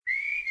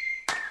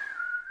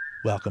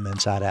Welcome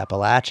inside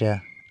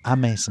Appalachia.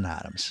 I'm Mason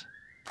Adams.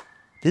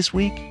 This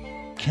week,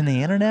 can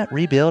the internet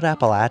rebuild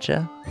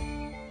Appalachia?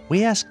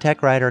 We asked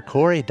tech writer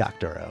Cory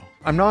Doctorow.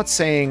 I'm not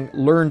saying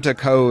learn to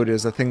code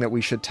is a thing that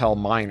we should tell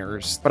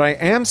minors, but I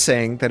am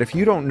saying that if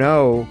you don't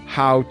know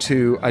how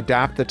to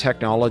adapt the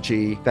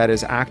technology that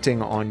is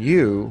acting on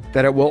you,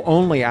 that it will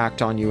only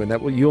act on you and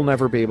that you'll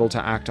never be able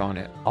to act on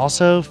it.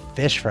 Also,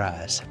 fish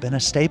fries have been a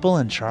staple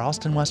in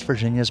Charleston, West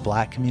Virginia's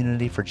Black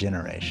community for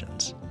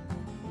generations.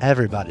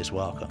 Everybody's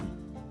welcome.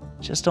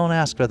 Just don't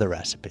ask for the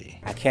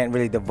recipe. I can't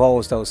really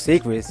divulge those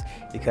secrets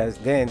because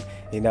then,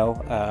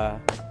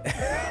 had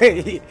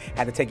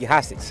to take you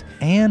hostage.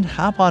 And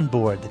hop on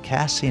board the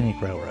Cass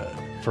Scenic Railroad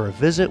for a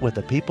visit with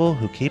the people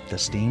who keep the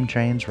steam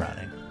trains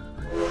running.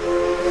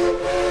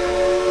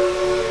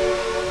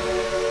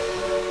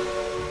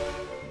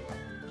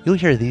 You'll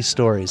hear these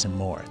stories and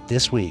more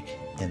this week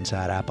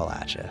inside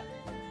Appalachia.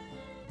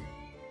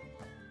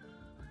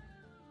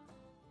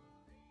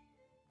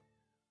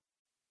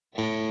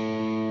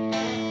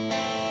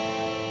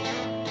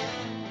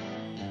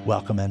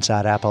 Welcome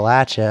inside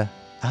Appalachia.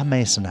 I'm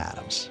Mason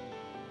Adams.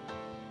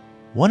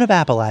 One of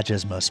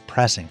Appalachia's most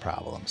pressing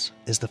problems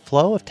is the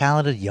flow of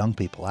talented young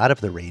people out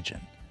of the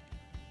region.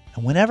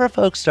 And whenever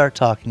folks start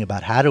talking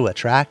about how to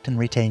attract and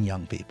retain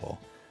young people,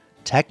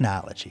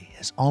 technology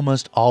is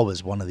almost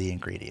always one of the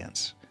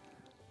ingredients,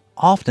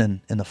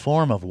 often in the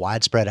form of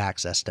widespread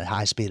access to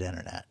high-speed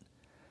internet.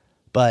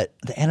 But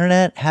the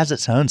internet has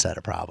its own set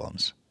of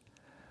problems.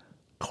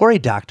 Cory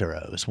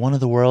Doctorow is one of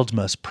the world's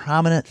most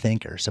prominent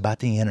thinkers about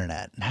the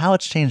internet and how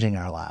it's changing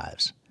our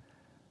lives.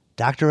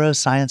 Doctorow's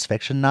science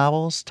fiction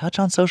novels touch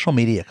on social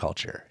media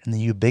culture and the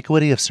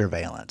ubiquity of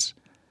surveillance.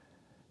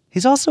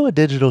 He's also a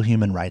digital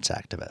human rights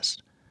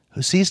activist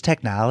who sees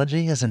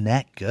technology as a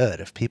net good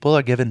if people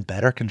are given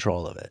better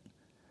control of it.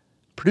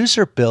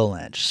 Producer Bill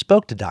Lynch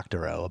spoke to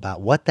Doctorow about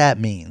what that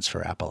means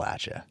for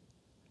Appalachia.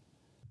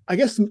 I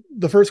guess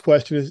the first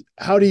question is,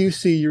 how do you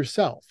see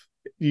yourself?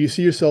 Do you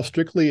see yourself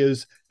strictly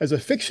as a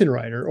fiction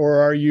writer,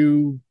 or are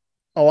you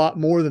a lot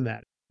more than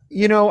that?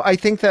 I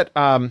think that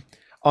on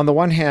the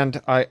one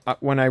hand,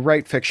 when I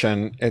write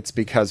fiction, it's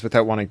because,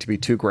 without wanting to be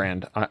too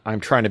grand, I'm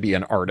trying to be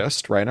an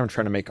artist, right? I'm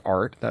trying to make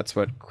art. That's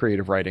what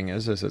creative writing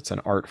is it's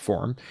an art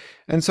form.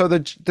 And so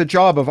the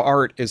job of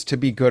art is to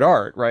be good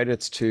art, right?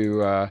 It's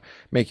to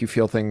make you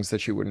feel things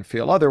that you wouldn't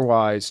feel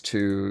otherwise,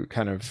 to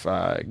kind of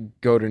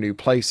go to new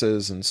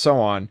places and so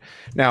on.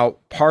 Now,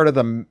 part of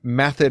the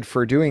method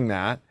for doing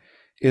that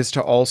is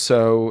to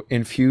also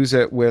infuse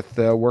it with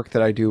the work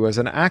that I do as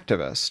an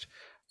activist,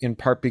 in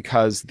part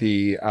because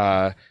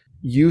the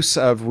use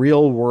of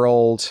real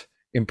world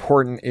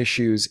important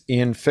issues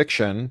in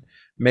fiction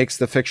makes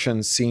the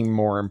fiction seem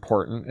more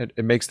important.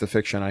 It makes the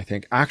fiction, I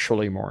think,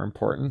 actually more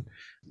important.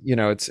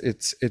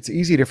 It's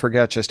easy to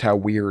forget just how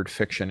weird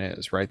fiction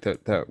is, right?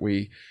 That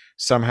we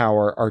somehow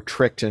are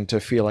tricked into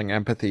feeling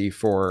empathy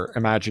for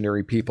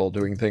imaginary people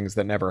doing things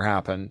that never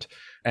happened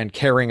and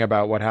caring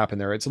about what happened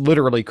there. It's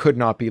literally could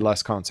not be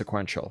less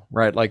consequential,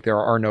 right? Like there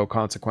are no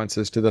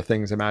consequences to the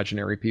things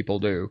imaginary people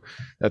do.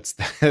 That's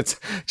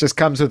just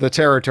comes with the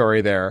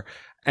territory there.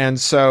 And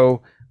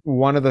so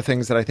one of the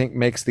things that I think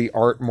makes the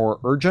art more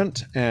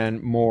urgent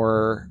and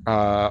more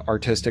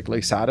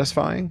artistically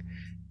satisfying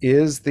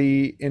is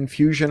the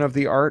infusion of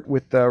the art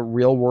with the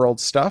real world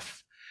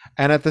stuff.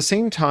 And at the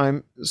same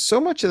time, so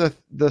much of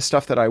the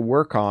stuff that I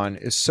work on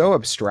is so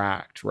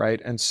abstract,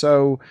 right? And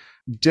so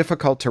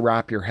difficult to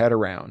wrap your head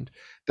around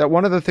that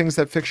one of the things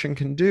that fiction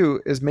can do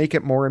is make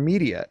it more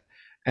immediate.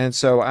 And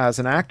so as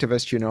an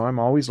activist, I'm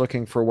always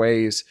looking for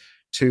ways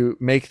to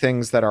make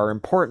things that are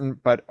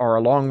important but are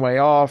a long way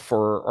off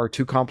or are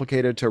too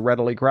complicated to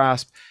readily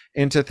grasp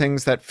into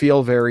things that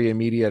feel very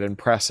immediate and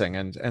pressing.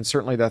 And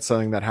certainly that's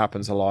something that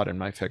happens a lot in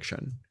my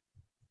fiction.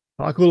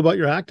 Talk a little about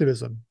your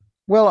activism.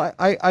 Well,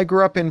 I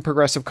grew up in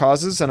progressive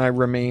causes, and I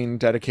remain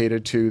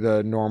dedicated to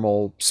the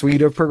normal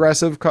suite of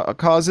progressive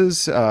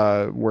causes,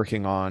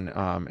 working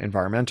on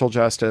environmental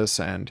justice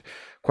and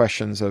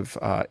questions of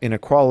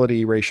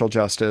inequality, racial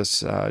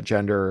justice,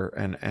 gender,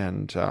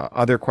 and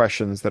other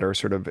questions that are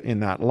sort of in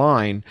that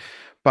line.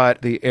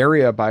 But the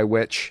area by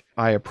which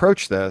I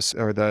approach this,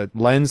 or the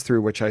lens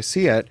through which I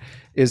see it,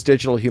 is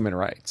digital human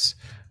rights.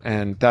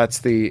 And that's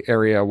the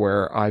area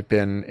where I've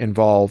been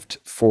involved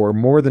for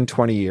more than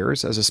 20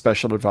 years as a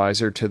special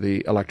advisor to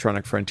the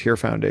Electronic Frontier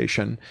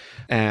Foundation.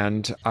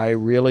 And I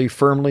really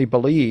firmly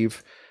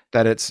believe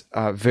that it's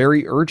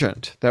very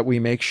urgent that we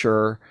make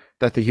sure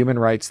that the human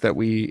rights that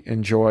we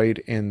enjoyed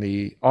in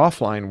the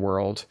offline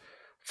world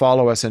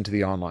follow us into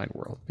the online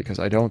world, because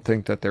I don't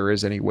think that there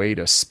is any way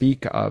to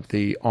speak of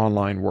the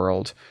online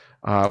world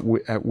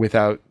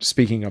without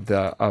speaking of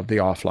the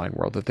offline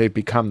world, that they've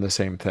become the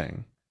same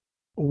thing.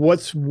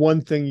 What's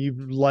one thing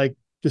you'd like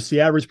just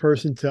the average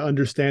person to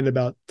understand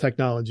about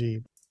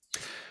technology?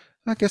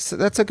 I guess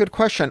that's a good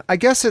question. I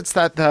guess it's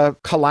that the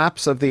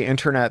collapse of the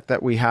internet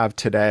that we have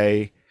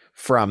today,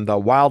 from the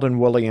wild and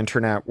woolly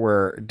internet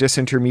where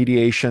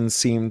disintermediation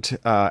seemed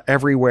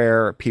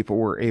everywhere, people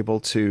were able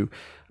to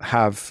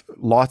have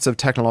lots of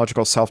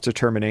technological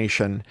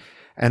self-determination,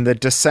 And the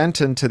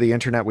descent into the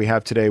internet we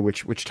have today,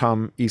 which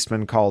Tom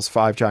Eastman calls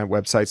 5 giant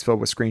websites filled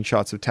with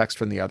screenshots of text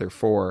from the other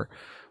 4,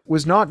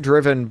 was not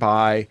driven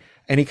by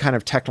any kind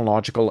of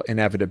technological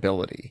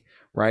inevitability,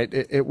 right?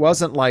 It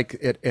wasn't like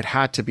it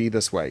had to be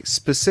this way.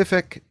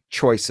 Specific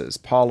choices,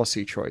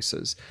 policy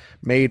choices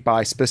made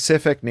by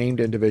specific named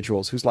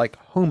individuals whose like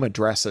home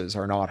addresses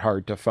are not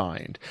hard to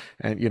find,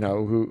 and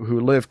who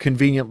live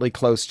conveniently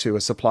close to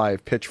a supply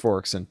of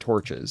pitchforks and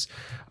torches,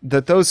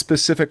 that those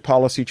specific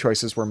policy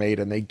choices were made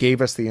and they gave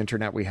us the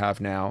internet we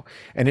have now.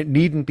 And it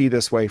needn't be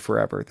this way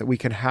forever, that we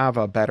can have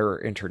a better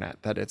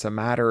internet, that it's a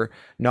matter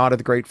not of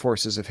the great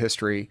forces of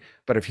history,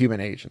 but of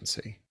human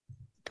agency.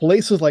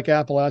 Places like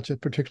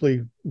Appalachia,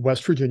 particularly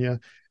West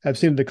Virginia, have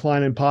seen a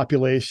decline in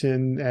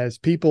population as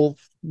people,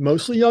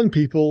 mostly young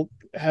people,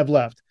 have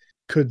left.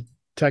 Could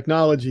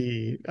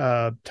technological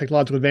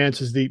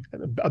advances,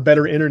 a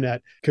better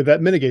internet, could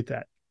that mitigate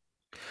that?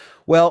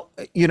 Well,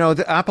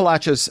 the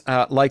Appalachias,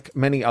 like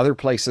many other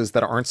places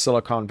that aren't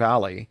Silicon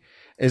Valley,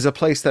 is a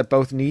place that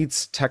both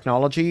needs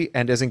technology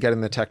and isn't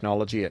getting the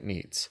technology it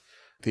needs.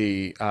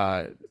 The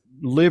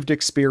lived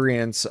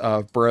experience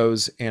of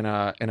bros in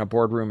a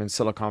boardroom in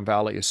Silicon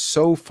Valley is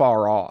so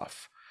far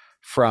off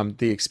from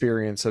the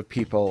experience of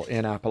people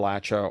in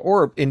Appalachia,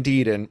 or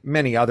indeed in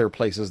many other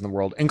places in the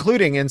world,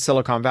 including in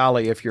Silicon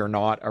Valley if you're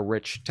not a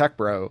rich tech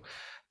bro,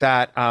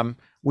 that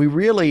we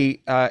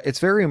really, it's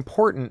very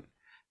important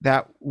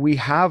that we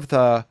have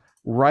the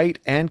right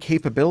and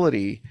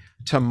capability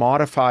to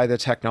modify the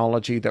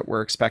technology that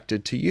we're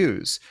expected to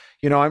use.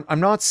 I'm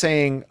not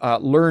saying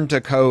learn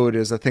to code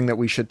is a thing that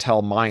we should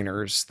tell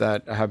miners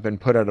that have been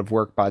put out of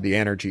work by the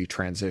energy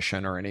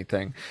transition or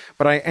anything.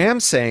 But I am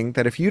saying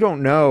that if you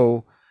don't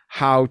know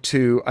how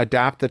to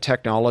adapt the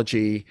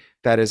technology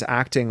that is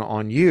acting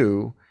on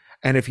you,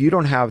 and if you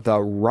don't have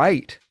the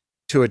right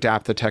to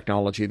adapt the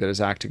technology that is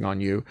acting on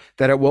you,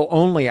 that it will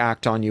only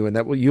act on you, and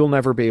that you'll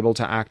never be able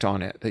to act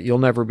on it, that you'll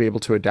never be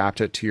able to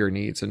adapt it to your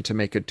needs and to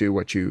make it do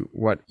what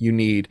you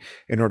need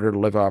in order to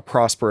live a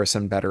prosperous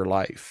and better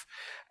life.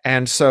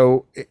 And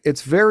so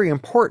it's very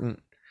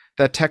important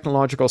that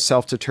technological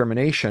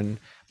self-determination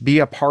be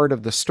a part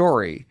of the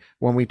story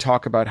when we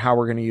talk about how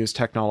we're going to use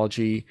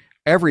technology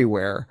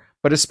everywhere,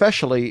 but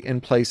especially in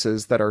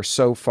places that are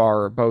so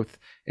far, both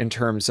in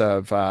terms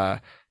of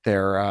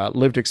their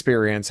lived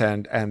experience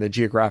and the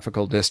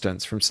geographical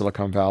distance from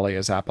Silicon Valley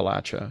as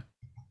Appalachia.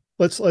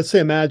 Let's say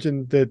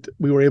imagine that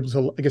we were able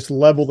to, I guess,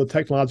 level the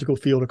technological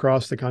field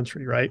across the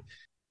country, right?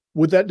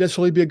 Would that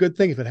necessarily be a good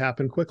thing if it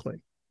happened quickly?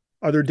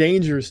 Are there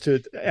dangers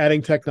to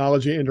adding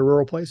technology into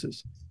rural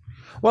places?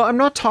 Well, I'm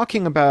not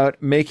talking about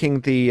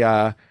making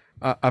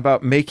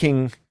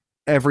making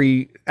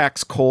every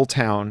ex-coal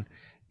town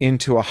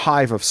into a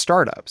hive of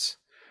startups.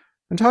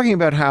 I'm talking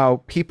about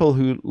how people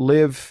who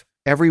live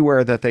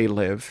everywhere that they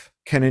live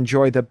can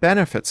enjoy the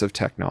benefits of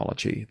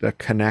technology, the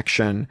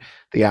connection,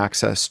 the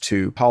access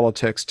to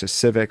politics, to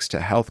civics, to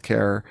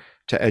healthcare,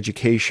 to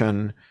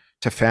education,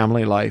 to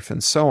family life,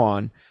 and so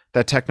on,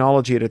 that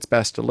technology at its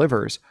best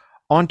delivers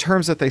on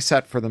terms that they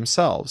set for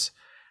themselves.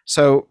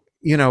 So,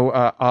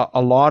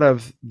 a lot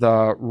of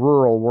the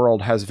rural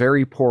world has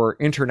very poor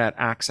internet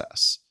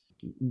access,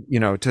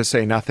 to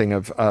say nothing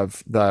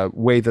of the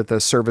way that the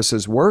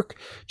services work.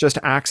 Just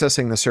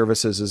accessing the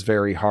services is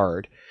very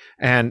hard.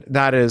 And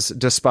that is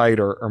despite,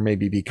 or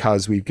maybe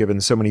because, we've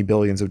given so many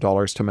billions of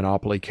dollars to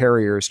monopoly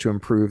carriers to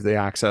improve the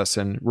access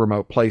in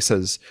remote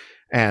places,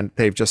 and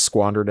they've just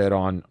squandered it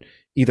on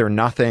either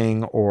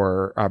nothing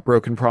or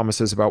broken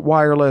promises about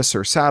wireless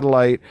or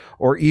satellite,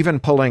 or even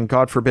pulling,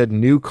 God forbid,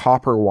 new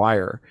copper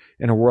wire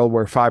in a world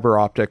where fiber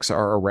optics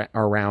are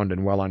around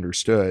and well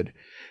understood.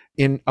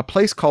 In a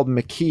place called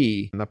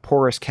McKee, in the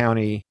poorest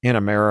county in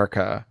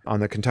America on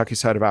the Kentucky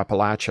side of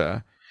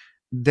Appalachia,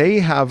 they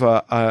have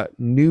a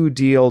New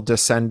Deal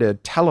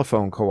descended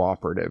telephone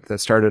cooperative that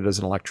started as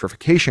an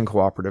electrification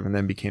cooperative and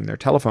then became their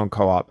telephone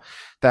co-op,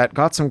 that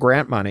got some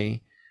grant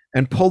money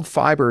and pulled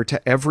fiber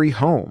to every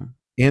home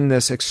in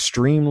this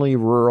extremely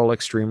rural,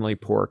 extremely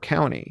poor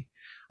county.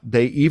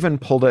 They even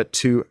pulled it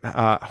to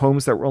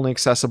homes that were only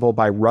accessible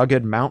by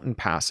rugged mountain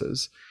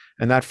passes.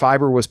 And that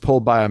fiber was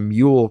pulled by a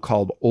mule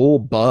called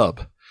Old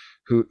Bub,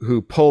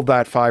 who pulled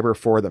that fiber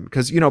for them.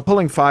 Because,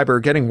 pulling fiber,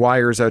 getting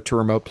wires out to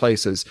remote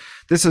places,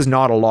 this is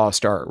not a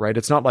lost art, right?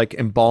 It's not like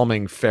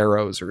embalming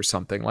pharaohs or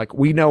something. Like,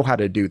 we know how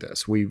to do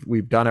this.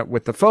 We've done it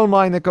with the phone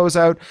line that goes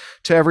out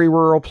to every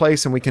rural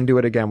place, and we can do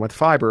it again with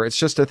fiber. It's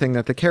just a thing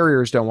that the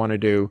carriers don't want to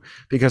do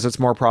because it's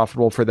more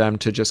profitable for them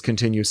to just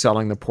continue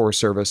selling the poor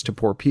service to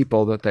poor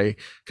people that they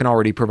can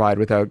already provide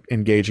without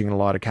engaging in a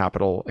lot of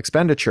capital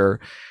expenditure.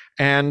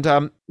 And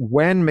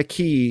when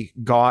McKee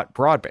got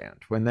broadband,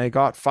 when they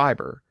got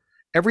fiber,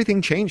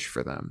 everything changed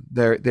for them.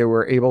 They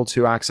were able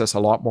to access a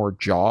lot more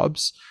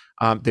jobs.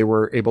 They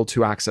were able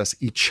to access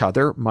each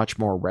other much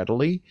more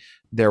readily.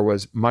 There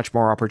was much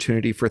more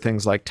opportunity for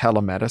things like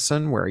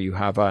telemedicine, where you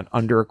have an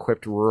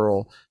under-equipped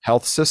rural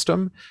health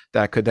system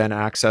that could then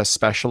access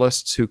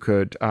specialists who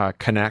could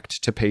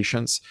connect to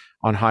patients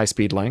on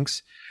high-speed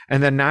links.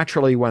 And then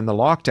naturally, when the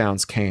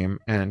lockdowns came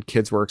and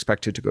kids were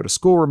expected to go to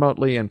school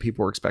remotely and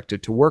people were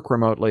expected to work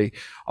remotely,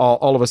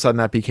 all of a sudden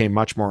that became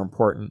much more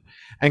important.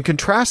 And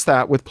contrast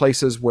that with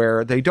places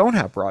where they don't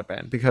have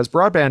broadband, because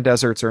broadband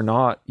deserts are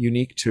not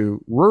unique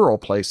to rural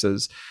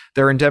places.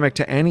 They're endemic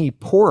to any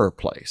poorer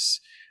place.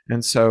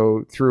 And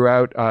so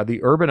throughout the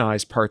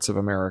urbanized parts of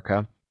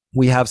America,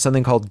 we have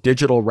something called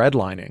digital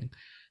redlining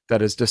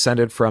that is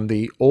descended from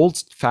the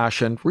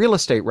old-fashioned real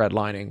estate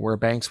redlining, where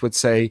banks would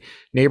say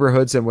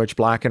neighborhoods in which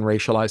Black and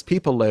racialized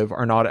people live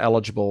are not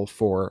eligible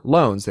for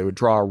loans. They would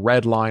draw a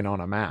red line on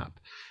a map.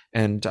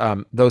 And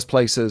those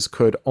places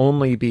could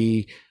only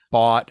be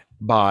bought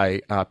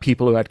by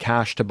people who had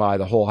cash to buy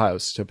the whole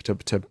house,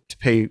 to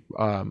pay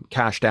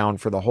cash down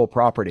for the whole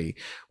property,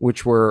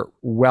 which were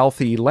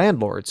wealthy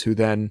landlords who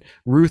then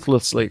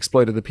ruthlessly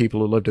exploited the people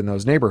who lived in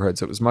those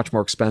neighborhoods. It was much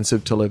more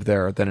expensive to live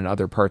there than in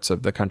other parts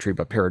of the country,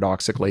 but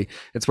paradoxically,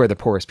 it's where the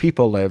poorest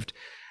people lived.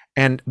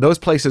 And those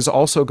places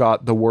also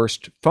got the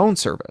worst phone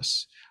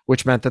service,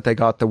 which meant that they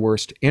got the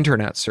worst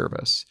internet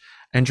service.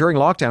 And during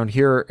lockdown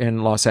here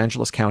in Los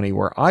Angeles County,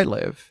 where I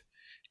live,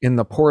 in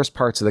the poorest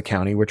parts of the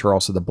county, which are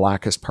also the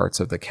blackest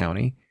parts of the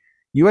county,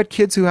 you had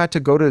kids who had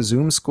to go to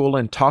Zoom school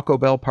in Taco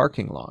Bell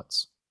parking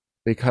lots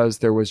because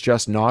there was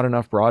just not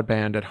enough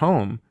broadband at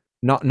home,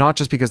 not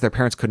just because their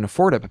parents couldn't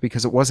afford it, but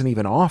because it wasn't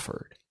even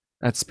offered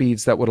at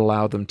speeds that would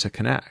allow them to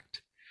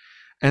connect.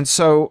 And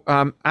so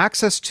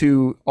access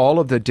to all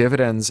of the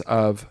dividends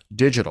of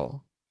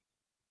digital,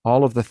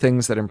 all of the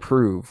things that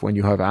improve when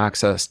you have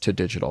access to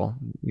digital,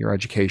 your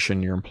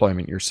education, your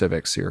employment, your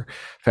civics, your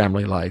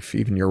family life,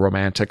 even your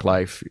romantic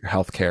life, your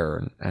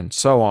healthcare, and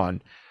so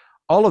on.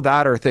 All of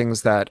that are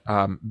things that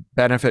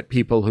benefit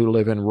people who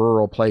live in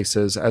rural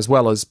places as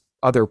well as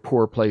other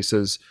poor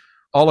places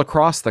all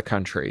across the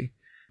country.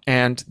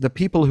 And the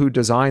people who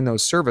design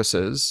those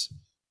services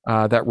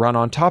that run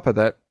on top of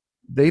that,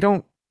 they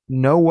don't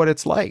know what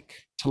it's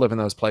like to live in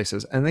those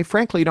places, and they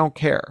frankly don't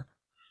care.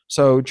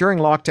 So during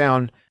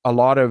lockdown, a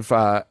lot of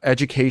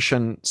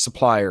education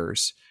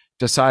suppliers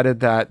decided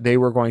that they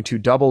were going to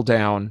double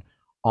down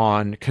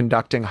on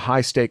conducting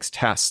high stakes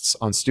tests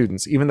on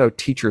students, even though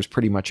teachers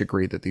pretty much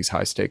agree that these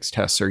high stakes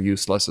tests are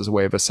useless as a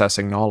way of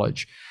assessing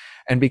knowledge.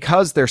 And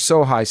because they're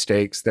so high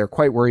stakes, they're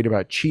quite worried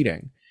about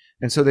cheating.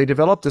 And so they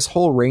developed this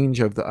whole range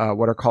of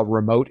what are called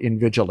remote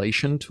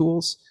invigilation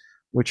tools,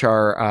 which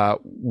are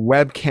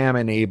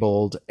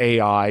webcam-enabled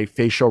AI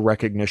facial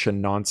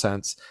recognition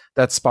nonsense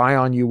that spy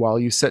on you while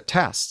you sit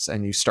tests.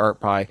 And you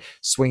start by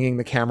swinging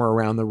the camera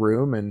around the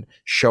room and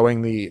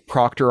showing the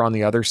proctor on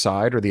the other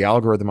side or the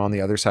algorithm on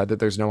the other side that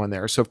there's no one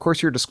there. So of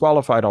course you're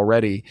disqualified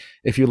already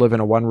if you live in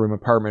a one-room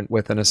apartment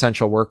with an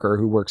essential worker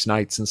who works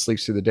nights and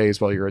sleeps through the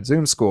days while you're at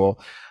Zoom school.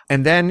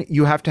 And then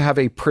you have to have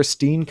a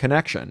pristine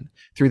connection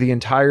through the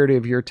entirety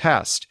of your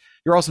test.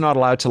 You're also not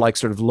allowed to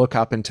sort of look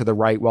up and to the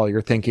right while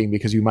you're thinking,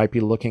 because you might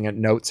be looking at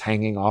notes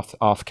hanging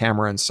off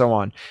camera and so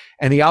on.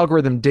 And the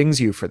algorithm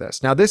dings you for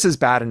this. Now, this is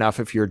bad enough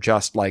if you're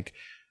just like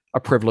a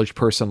privileged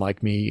person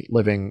like me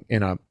living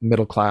in a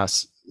middle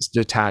class,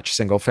 detached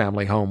single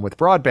family home with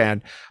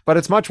broadband. But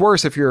it's much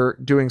worse if you're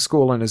doing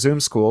school in a Zoom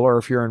school, or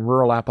if you're in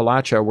rural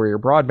Appalachia where your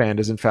broadband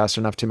isn't fast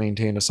enough to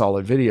maintain a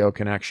solid video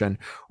connection,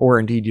 or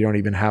indeed you don't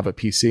even have a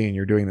PC and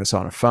you're doing this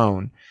on a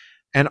phone.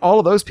 And all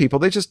of those people,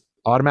 they just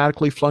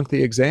automatically flunk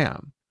the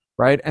exam,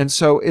 right? And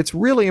so it's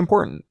really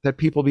important that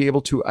people be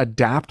able to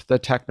adapt the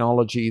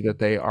technology that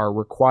they are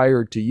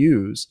required to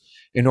use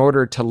in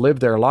order to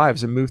live their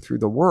lives and move through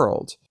the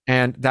world.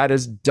 And that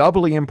is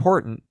doubly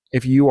important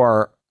if you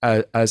are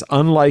as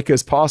unlike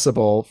as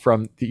possible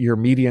from your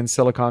median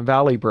Silicon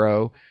Valley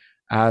bro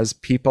as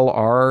people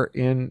are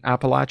in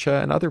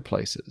Appalachia and other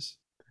places.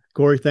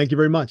 Corey, thank you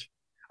very much.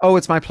 Oh,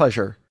 it's my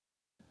pleasure.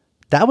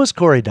 That was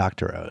Cory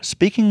Doctorow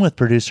speaking with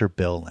producer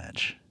Bill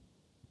Lynch.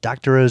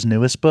 Doctorow's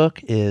newest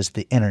book is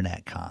The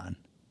Internet Con: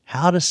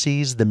 How to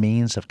Seize the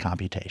Means of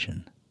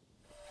Computation.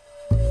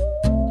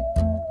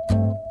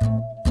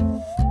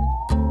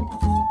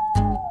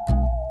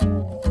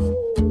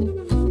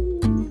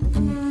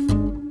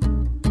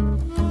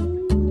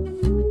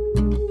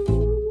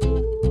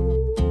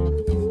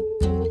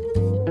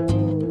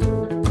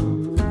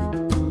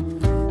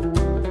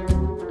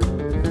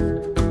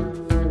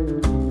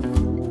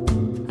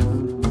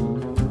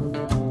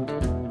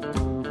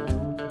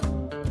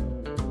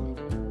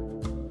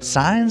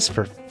 Signs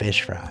for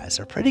fish fries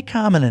are pretty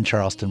common in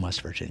Charleston,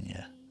 West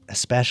Virginia,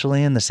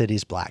 especially in the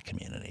city's Black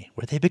community,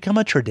 where they've become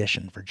a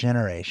tradition for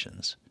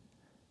generations.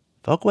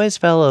 Folkways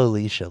fellow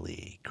Alicia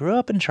Lee grew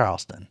up in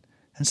Charleston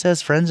and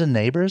says friends and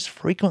neighbors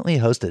frequently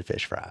hosted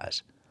fish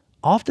fries,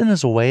 often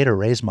as a way to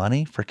raise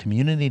money for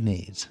community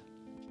needs.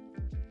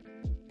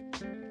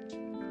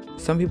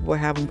 Some people would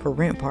have them for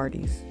rent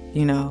parties,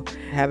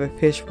 have a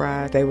fish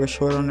fry, they were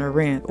short on their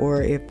rent,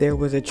 or if there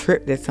was a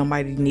trip that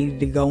somebody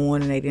needed to go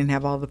on and they didn't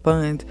have all the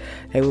funds,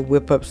 they would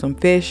whip up some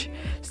fish,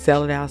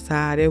 sell it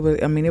outside. It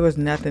was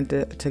nothing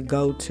to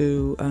go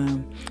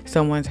to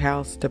someone's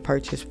house to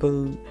purchase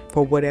food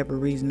for whatever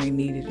reason they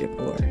needed it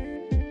for.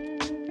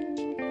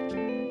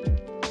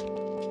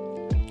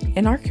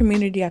 In our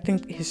community, I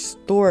think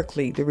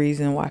historically the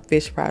reason why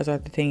fish fries are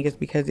the thing is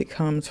because it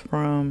comes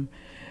from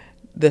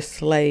the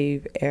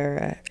slave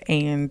era,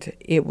 and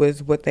it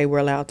was what they were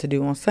allowed to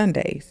do on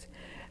Sundays.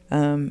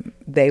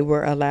 They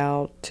were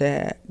allowed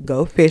to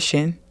go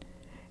fishing,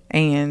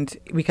 and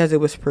because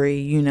it was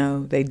free,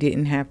 they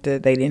didn't have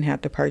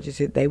to purchase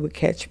it. They would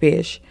catch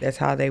fish. That's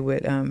how they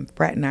would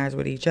fraternize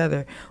with each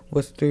other,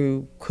 was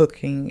through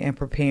cooking and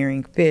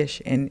preparing fish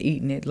and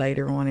eating it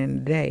later on in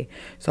the day.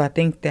 So I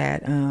think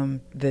that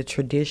the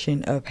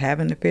tradition of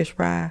having a fish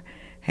fry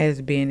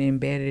has been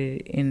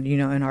embedded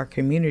in our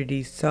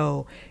community.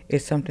 So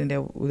it's something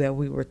that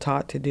we were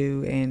taught to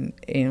do,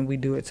 and we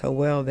do it so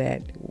well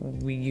that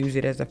we use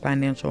it as a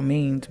financial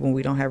means when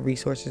we don't have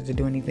resources to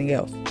do anything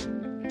else.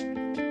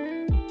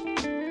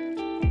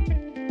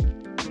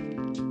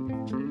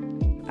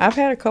 I've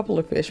had a couple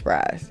of fish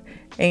fries,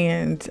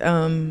 and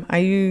I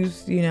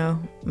use,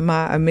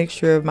 a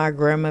mixture of my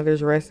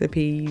grandmother's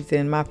recipes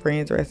and my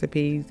friends'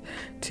 recipes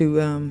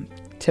to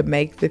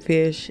make the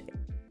fish.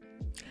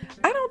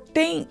 I don't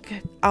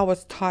think I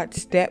was taught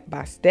step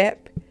by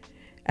step.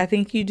 I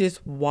think you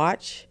just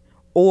watch,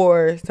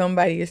 or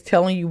somebody is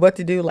telling you what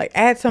to do, like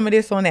add some of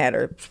this on that,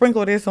 or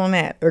sprinkle this on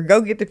that, or go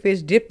get the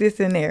fish, dip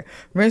this in there,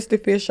 rinse the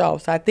fish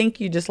off. So I think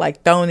you just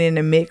like thrown in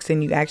the mix,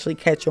 and you actually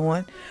catch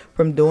on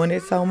from doing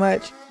it so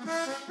much.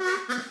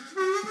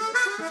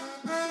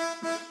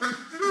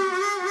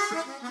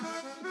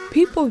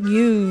 People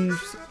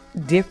use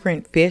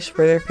different fish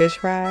for their fish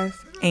fries,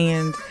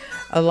 and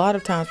a lot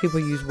of times people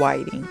use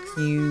whitings.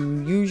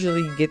 You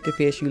usually get the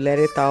fish, you let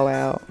it thaw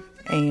out,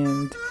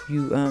 and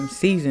you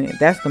season it.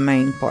 That's the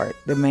main part.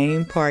 The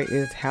main part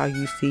is how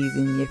you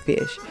season your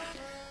fish.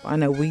 I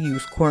know we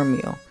use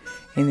cornmeal,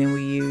 and then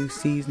we use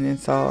seasoning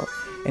salt,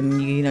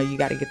 and you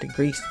got to get the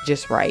grease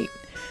just right.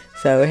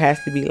 So it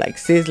has to be like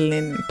sizzling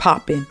and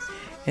popping,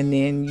 and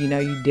then you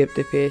dip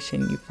the fish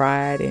and you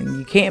fry it, and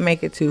you can't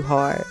make it too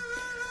hard.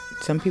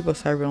 Some people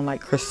serve it on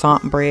like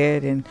croissant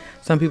bread, and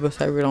some people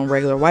serve it on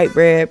regular white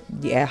bread.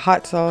 You add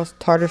hot sauce,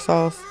 tartar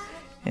sauce,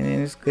 and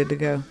then it's good to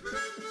go.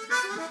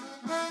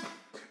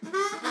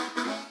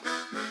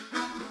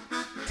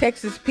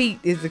 Texas Pete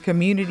is the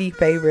community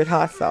favorite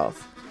hot sauce,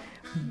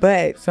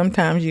 but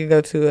sometimes you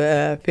go to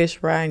a fish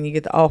fry and you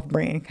get the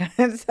off-brand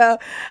kind. So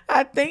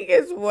I think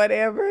it's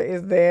whatever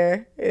is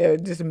there.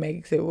 It just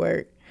makes it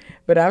work.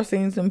 But I've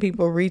seen some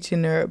people reach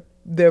in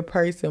their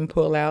purse and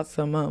pull out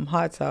some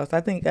hot sauce.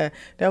 I think that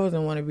was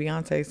in one of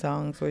Beyonce's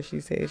songs where she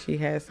said she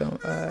had some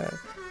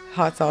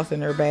hot sauce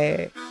in her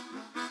bag.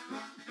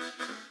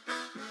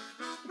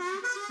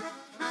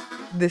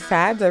 The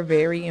sides are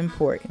very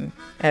important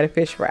at a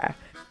fish fry.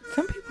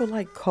 Some people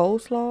like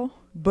coleslaw,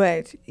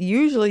 but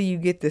usually you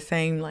get the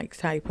same like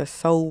type of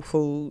soul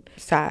food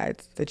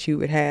sides that you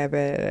would have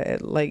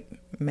at like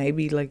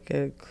maybe like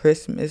a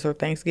Christmas or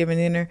Thanksgiving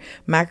dinner.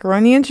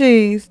 Macaroni and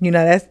cheese,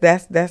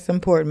 that's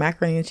important.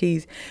 Macaroni and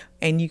cheese,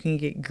 and you can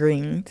get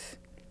greens.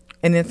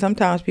 And then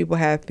sometimes people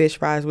have fish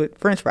fries with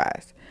French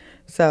fries.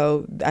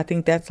 So I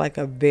think that's like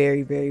a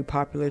very, very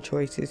popular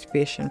choice, is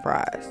fish and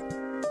fries.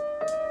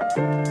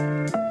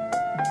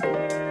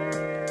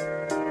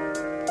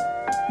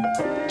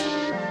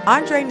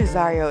 Andre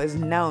Nazario is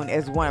known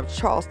as one of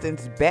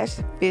Charleston's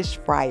best fish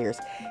fryers.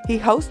 He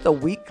hosts a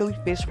weekly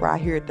fish fry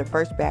here at the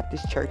First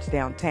Baptist Church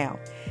downtown.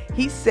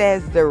 He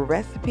says the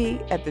recipe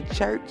at the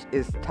church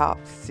is top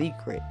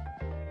secret.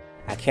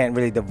 I can't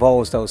really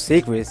divulge those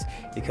secrets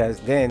because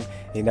then,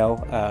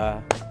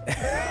 had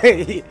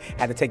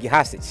to take you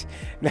hostage.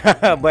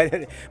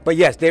 but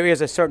yes, there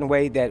is a certain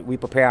way that we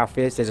prepare our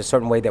fish. There's a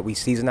certain way that we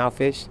season our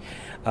fish.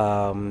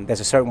 There's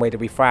a certain way that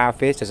we fry our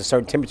fish. There's a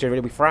certain temperature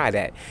that we fry it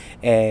at.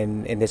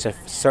 And there's a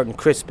certain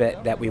crisp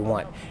that we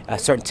want, a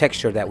certain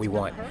texture that we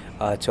want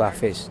to our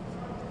fish.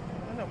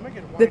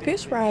 The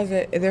fish fries,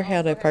 they're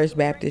held at First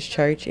Baptist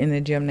Church in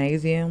the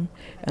gymnasium.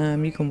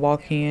 You can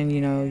walk in,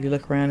 you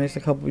look around. There's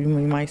a couple, you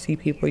might see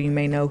people you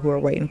may know who are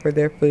waiting for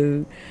their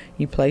food.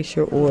 You place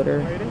your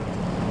order.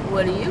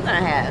 What are you going to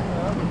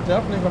have? I'm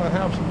definitely going to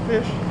have some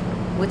fish.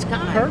 Which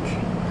kind?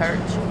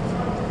 Perch.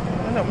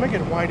 No, make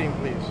it whiting,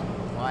 please.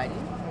 Whiting?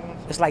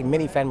 It's like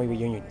mini family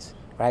reunions.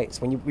 Right?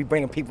 So when we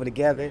bring people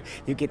together,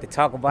 you get to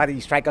talk about it,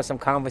 you strike up some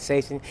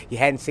conversation. You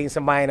hadn't seen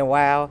somebody in a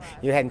while,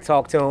 you hadn't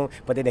talked to them,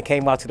 but then they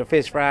came out to the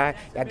fish fry,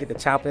 y'all get to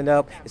chopping it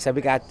up, and so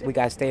we got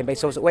to stay in base.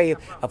 So it's a way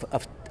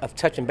of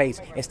touching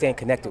base and staying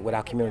connected with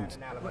our community.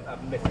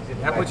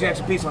 I put your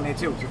extra piece on there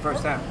too, it's your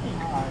first time.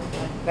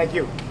 Thank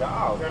you.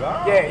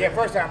 Yeah,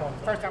 first time on.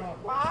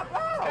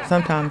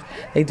 Sometimes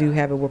they do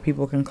have it where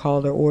people can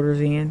call their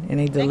orders in and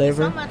they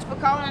deliver. Thank you so much for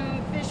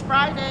calling Fish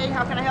Friday.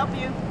 How can I help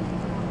you?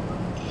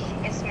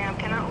 Yes, ma'am.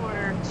 Can I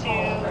order 2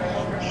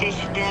 fish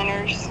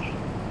dinners?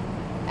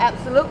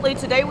 Absolutely.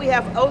 Today we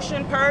have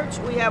ocean perch,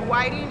 we have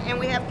whiting, and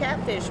we have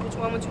catfish. Which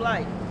one would you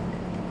like?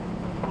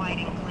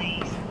 Whiting,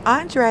 please.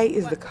 Andre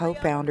is the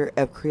co-founder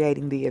of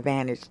Creating the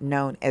Advantage,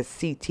 known as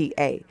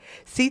CTA.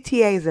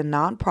 CTA is a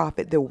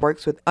nonprofit that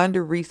works with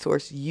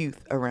under-resourced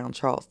youth around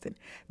Charleston.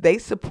 They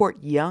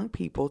support young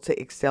people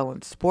to excel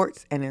in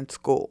sports and in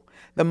school.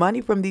 The money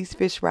from these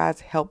fish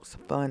fries helps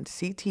fund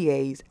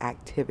CTA's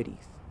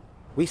activities.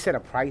 We set a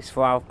price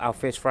for our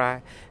fish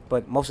fry,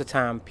 but most of the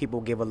time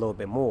people give a little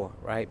bit more,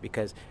 right?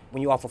 Because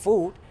when you offer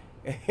food,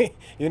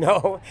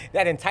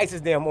 that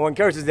entices them or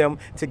encourages them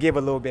to give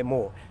a little bit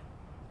more.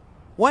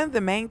 One of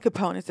the main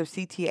components of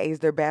CTA is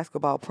their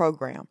basketball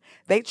program.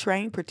 They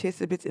train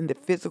participants in the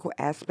physical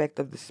aspect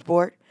of the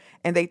sport,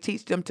 and they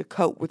teach them to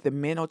cope with the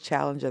mental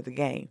challenge of the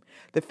game.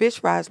 The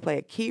fish fries play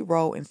a key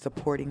role in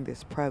supporting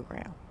this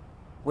program.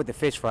 With the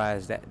fish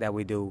fries that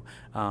we do,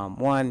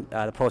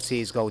 the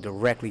proceeds go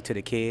directly to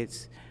the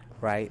kids,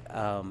 right?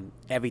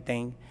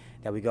 Everything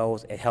that we go,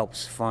 it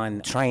helps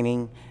fund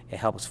training, it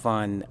helps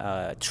fund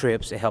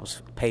trips, it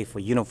helps pay for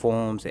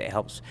uniforms, it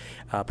helps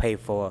pay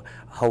for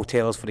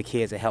hotels for the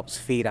kids, it helps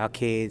feed our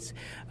kids.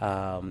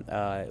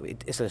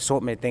 It's an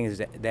assortment of things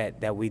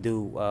that we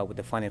do with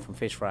the funding from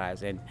fish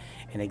fries. And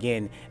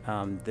again,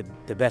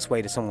 the best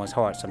way to someone's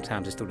heart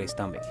sometimes is through their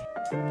stomach.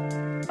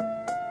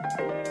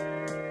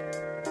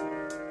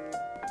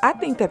 I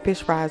think that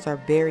fish fries are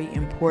very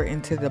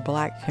important to the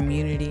Black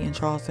community in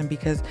Charleston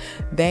because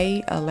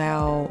they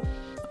allow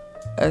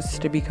us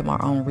to become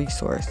our own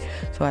resource.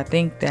 So I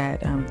think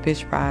that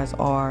fish fries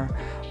are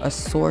a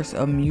source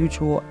of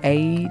mutual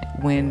aid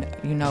when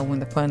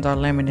the funds are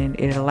limited.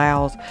 It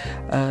allows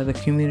the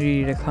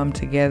community to come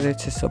together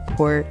to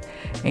support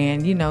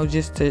and,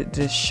 just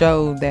to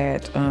show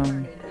that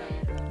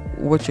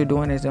what you're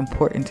doing is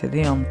important to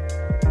them.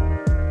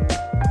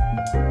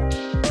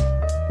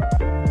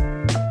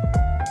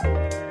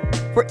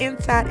 For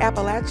Inside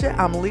Appalachia,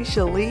 I'm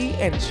Alicia Lee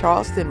in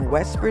Charleston,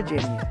 West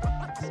Virginia.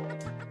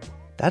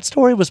 That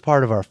story was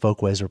part of our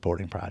Folkways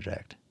reporting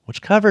project,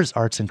 which covers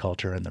arts and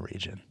culture in the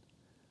region.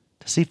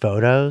 To see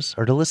photos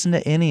or to listen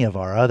to any of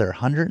our other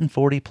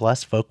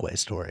 140-plus Folkways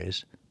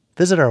stories,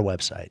 visit our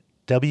website,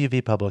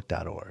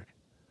 wvpublic.org.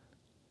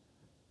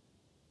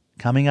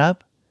 Coming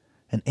up,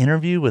 an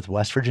interview with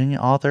West Virginia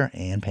author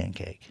Anne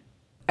Pancake.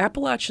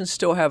 Appalachians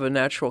still have a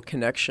natural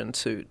connection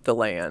to the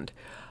land.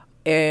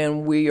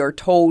 And we are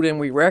told and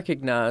we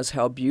recognize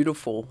how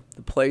beautiful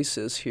the place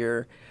is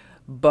here,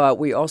 but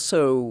we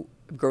also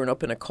have grown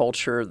up in a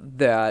culture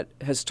that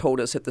has told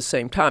us at the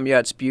same time, yeah,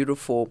 it's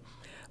beautiful,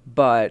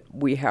 but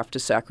we have to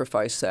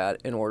sacrifice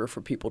that in order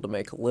for people to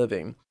make a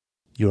living.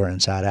 You're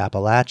Inside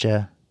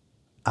Appalachia.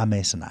 I'm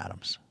Mason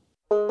Adams.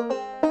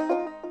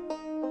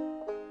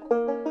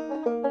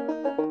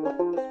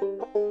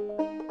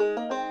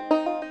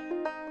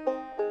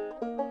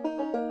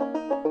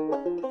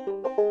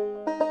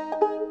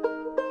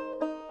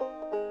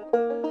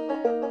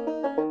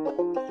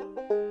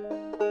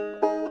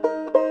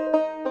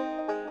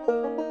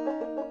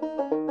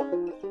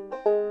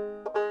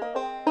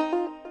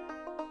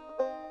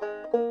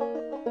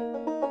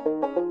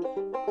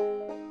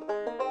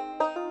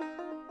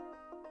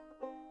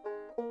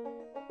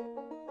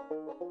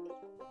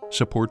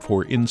 Support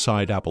for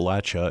Inside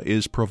Appalachia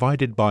is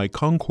provided by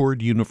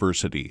Concord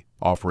University,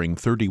 offering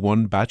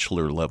 31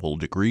 bachelor-level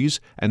degrees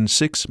and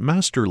 6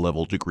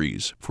 master-level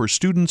degrees for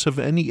students of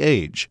any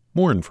age.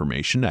 More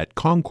information at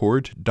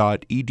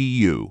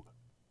concord.edu.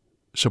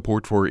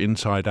 Support for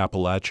Inside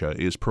Appalachia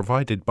is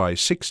provided by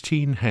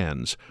 16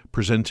 Hands,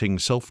 presenting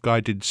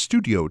self-guided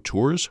studio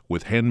tours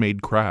with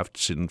handmade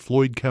crafts in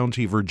Floyd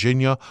County,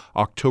 Virginia,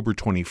 October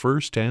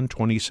 21st and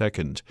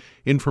 22nd.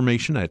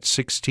 Information at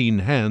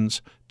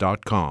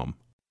 16hands.com.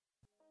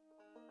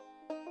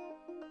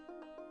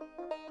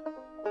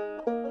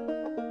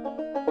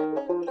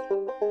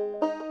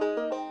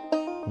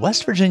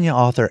 West Virginia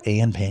author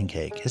Anne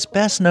Pancake is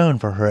best known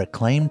for her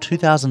acclaimed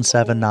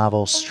 2007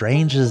 novel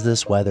Strange as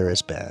This Weather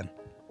Has Been.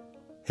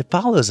 It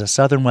follows a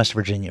southern West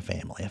Virginia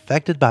family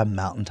affected by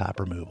mountaintop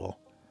removal.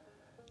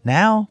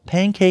 Now,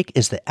 Pancake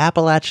is the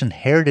Appalachian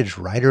Heritage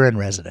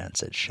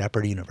Writer-in-Residence at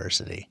Shepherd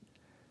University.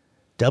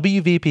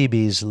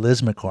 WVPB's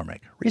Liz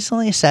McCormick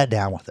recently sat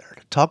down with her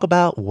to talk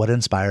about what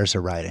inspires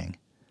her writing.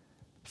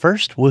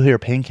 First, we'll hear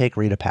Pancake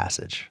read a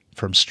passage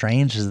from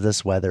Strange as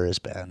This Weather Has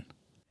Been.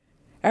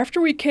 After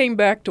we came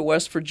back to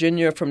West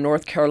Virginia from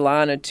North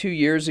Carolina 2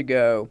 years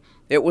ago,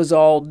 it was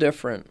all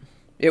different.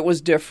 It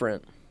was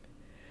different.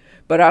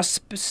 But I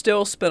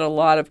still spent a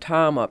lot of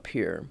time up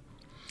here.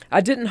 I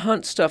didn't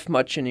hunt stuff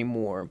much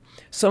anymore.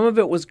 Some of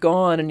it was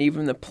gone, and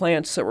even the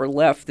plants that were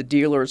left the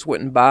dealers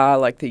wouldn't buy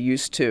like they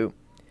used to.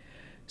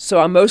 So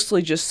I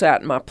mostly just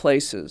sat in my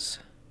places.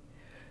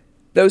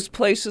 Those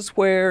places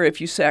where,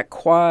 if you sat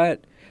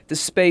quiet, the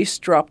space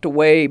dropped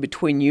away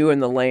between you and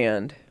the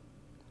land.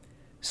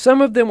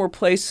 Some of them were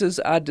places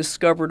I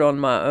discovered on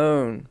my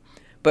own,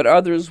 but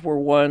others were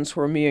ones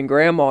where me and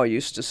Grandma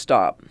used to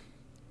stop.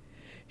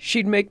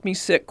 She'd make me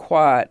sit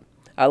quiet.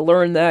 I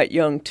learned that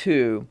young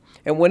too,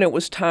 and when it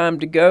was time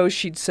to go,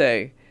 she'd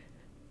say,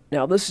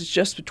 "Now this is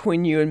just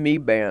between you and me,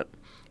 Bant.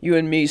 You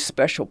and me's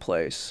special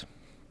place."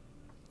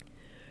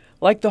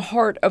 like the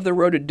heart of the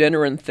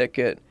rhododendron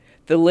thicket,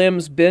 the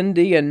limbs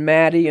bendy and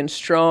matty and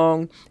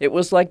strong. It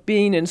was like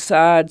being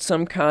inside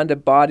some kind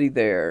of body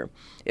there.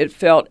 It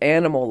felt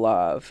animal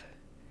live.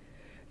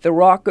 The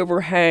rock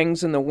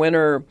overhangs in the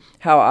winter,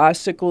 how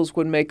icicles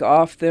would make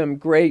off them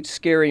great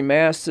scary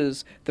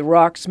masses, the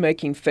rocks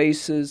making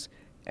faces,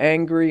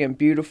 angry and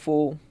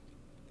beautiful.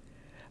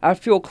 I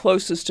feel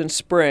closest in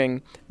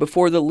spring,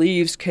 before the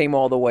leaves came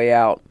all the way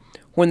out,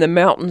 when the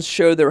mountains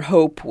show their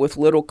hope with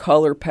little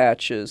color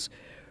patches.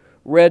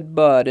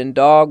 Redbud and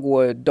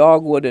dogwood,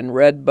 dogwood and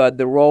redbud,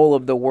 the roll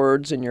of the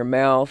words in your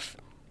mouth.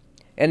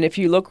 And if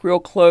you look real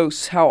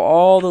close, how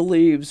all the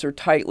leaves are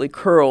tightly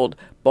curled,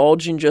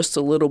 bulging just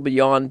a little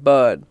beyond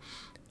bud.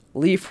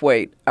 Leaf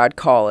weight, I'd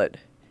call it.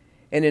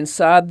 And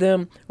inside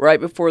them, right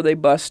before they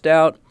bust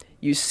out,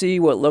 you see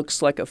what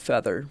looks like a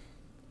feather.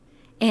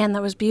 Anne,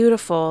 that was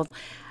beautiful.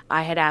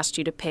 I had asked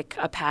you to pick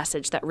a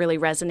passage that really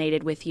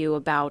resonated with you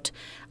about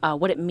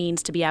what it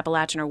means to be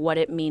Appalachian, or what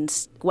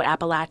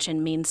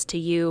Appalachian means to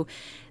you.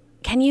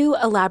 Can you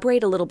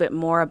elaborate a little bit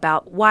more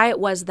about why it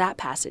was that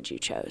passage you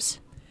chose?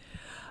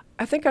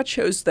 I think I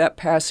chose that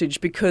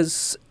passage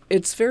because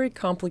it's very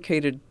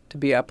complicated to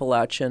be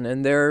Appalachian,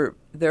 and there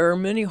are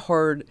many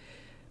hard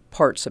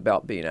parts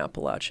about being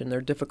Appalachian. There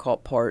are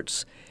difficult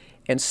parts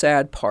and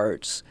sad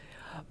parts,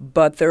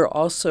 but there are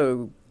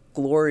also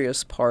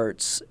glorious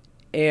parts.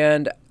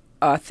 And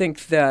I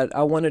think that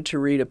I wanted to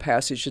read a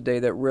passage today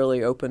that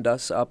really opened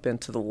us up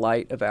into the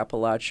light of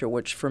Appalachia,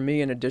 which for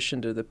me, in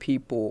addition to the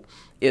people,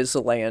 is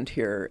the land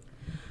here.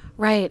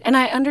 Right. And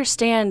I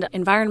understand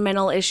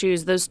environmental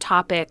issues, those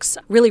topics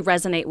really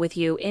resonate with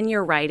you in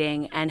your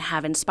writing and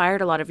have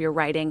inspired a lot of your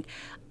writing.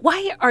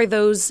 Why are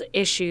those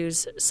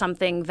issues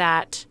something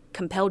that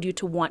compelled you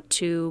to want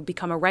to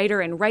become a writer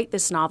and write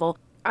this novel?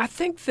 I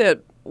think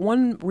that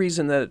one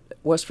reason that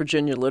West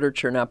Virginia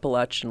literature and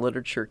Appalachian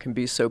literature can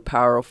be so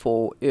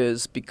powerful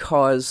is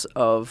because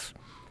of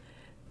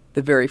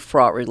the very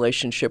fraught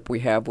relationship we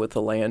have with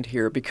the land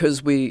here,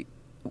 because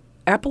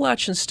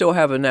Appalachians still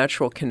have a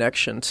natural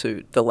connection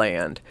to the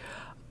land,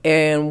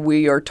 and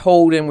we are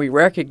told and we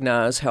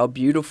recognize how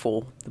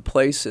beautiful the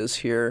place is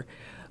here,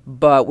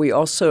 but we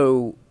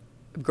also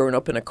have grown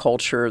up in a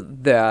culture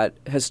that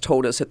has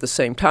told us at the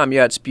same time,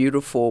 yeah, it's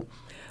beautiful,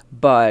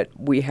 but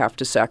we have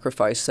to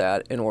sacrifice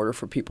that in order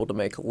for people to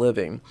make a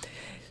living.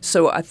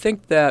 So I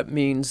think that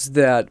means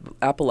that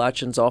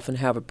Appalachians often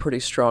have a pretty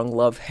strong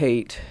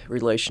love-hate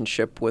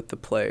relationship with the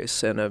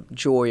place and a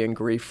joy and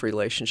grief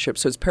relationship.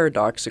 So it's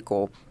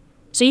paradoxical.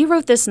 So you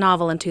wrote this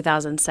novel in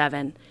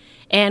 2007,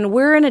 and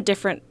we're in a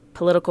different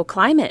political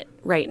climate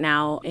right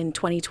now in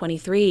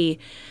 2023.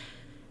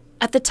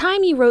 At the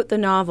time you wrote the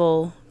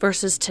novel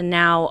versus to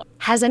now,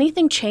 has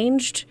anything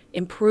changed,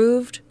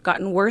 improved,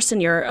 gotten worse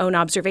in your own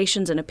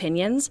observations and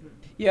opinions?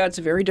 Yeah, it's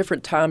a very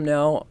different time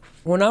now.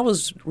 When I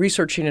was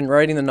researching and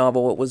writing the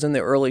novel, it was in the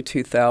early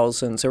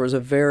 2000s. There was a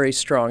very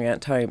strong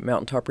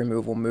anti-mountaintop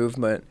removal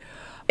movement,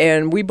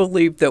 and we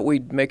believed that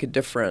we'd make a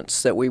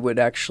difference, that we would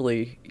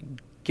actually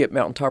get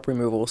mountaintop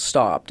removal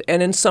stopped.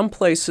 And in some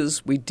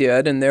places we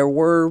did, and there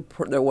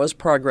was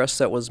progress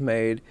that was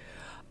made.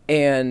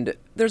 And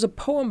there's a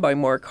poem by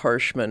Mark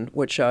Harshman,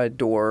 which I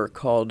adore,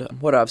 called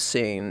What I've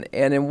Seen.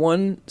 And in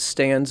one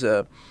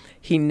stanza,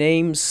 he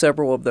names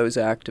several of those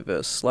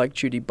activists, like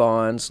Judy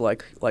Bonds,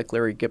 like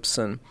Larry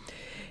Gibson.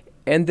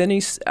 And then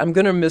I'm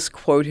going to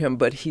misquote him,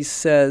 but he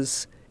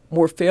says,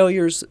 more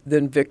failures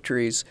than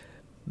victories,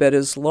 but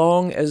as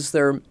long as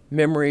their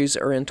memories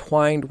are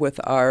entwined with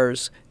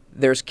ours,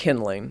 there's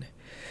kindling.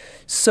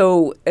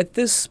 So at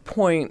this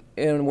point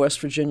in West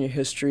Virginia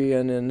history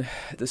and in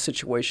the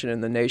situation in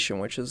the nation,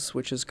 which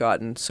has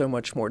gotten so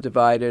much more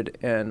divided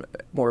and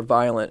more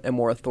violent and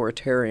more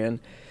authoritarian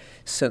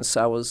since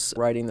I was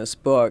writing this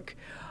book,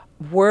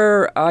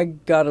 where I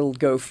got to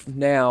go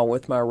now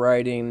with my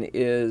writing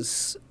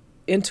is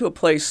into a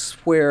place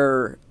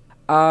where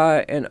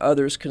I and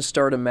others can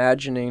start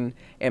imagining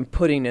and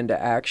putting into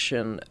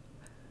action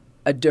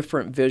a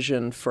different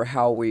vision for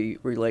how we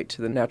relate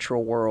to the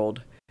natural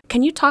world.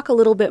 Can you talk a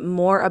little bit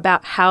more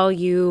about how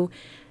you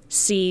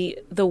see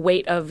the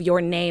weight of your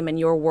name and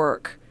your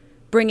work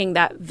bringing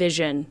that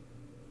vision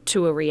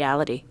to a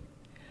reality?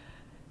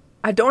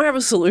 I don't have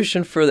a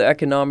solution for the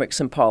economics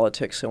and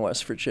politics in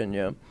West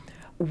Virginia.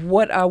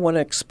 What I want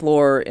to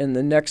explore in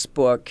the next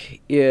book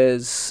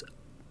is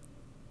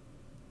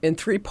in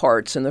three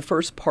parts. And the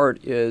first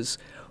part is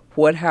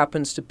what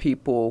happens to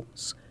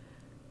people's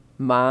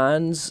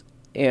minds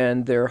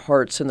and their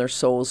hearts and their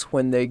souls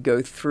when they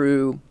go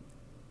through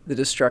the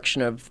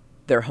destruction of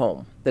their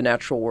home, the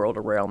natural world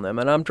around them.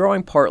 And I'm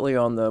drawing partly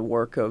on the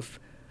work of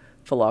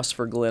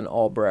philosopher Glenn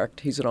Albrecht.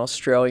 He's an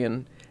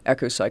Australian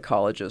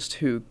ecopsychologist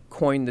who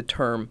coined the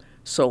term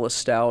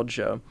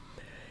solastalgia,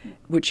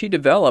 which he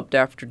developed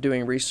after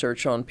doing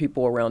research on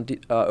people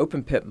around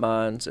open pit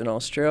mines in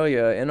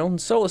Australia, and on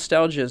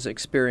solastalgia's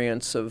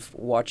experience of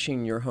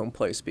watching your home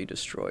place be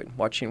destroyed,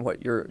 watching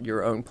what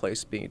your own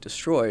place being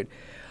destroyed,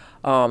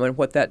 and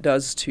what that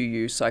does to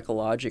you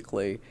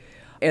psychologically.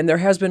 And there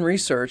has been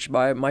research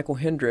by Michael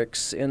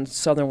Hendricks in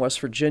southern West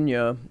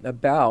Virginia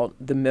about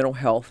the mental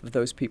health of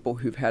those people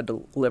who've had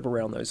to live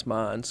around those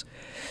mines.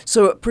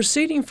 So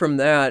proceeding from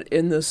that,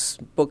 in this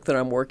book that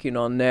I'm working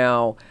on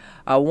now,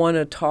 I want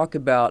to talk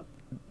about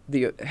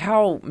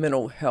how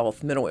mental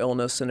health, mental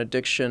illness, and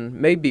addiction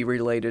may be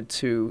related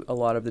to a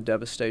lot of the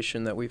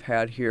devastation that we've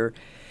had here.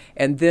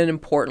 And then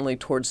importantly,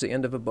 towards the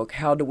end of the book,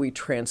 how do we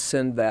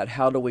transcend that?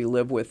 How do we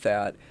live with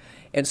that?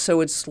 And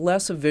so it's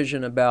less a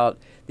vision about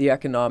the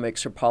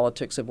economics or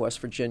politics of West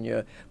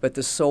Virginia, but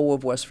the soul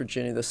of West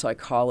Virginia, the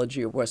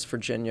psychology of West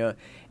Virginia,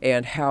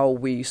 and how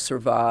we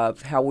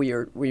survive, how we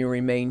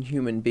remain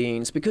human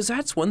beings. Because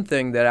that's one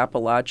thing that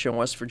Appalachia and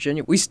West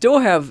Virginia, we still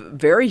have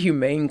very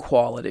humane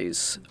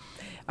qualities.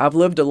 I've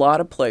lived a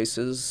lot of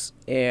places,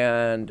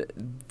 and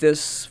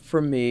this,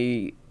 for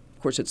me,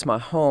 of course, it's my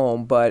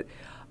home, but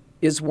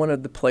is one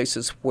of the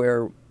places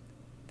where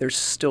there's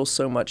still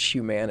so much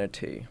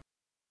humanity.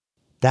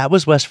 That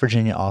was West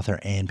Virginia author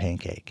Anne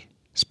Pancake,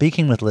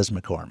 speaking with Liz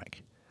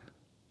McCormick.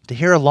 To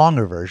hear a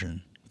longer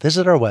version,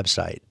 visit our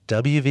website,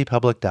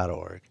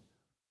 wvpublic.org.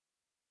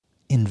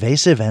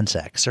 Invasive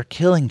insects are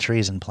killing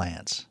trees and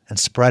plants and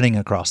spreading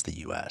across the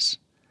U.S.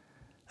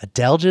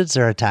 Adelgids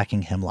are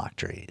attacking hemlock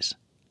trees.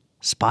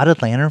 Spotted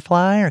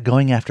lanternfly are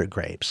going after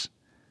grapes,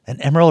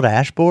 and emerald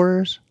ash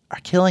borers are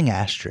killing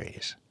ash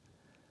trees.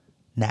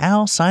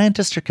 Now,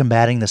 scientists are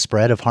combating the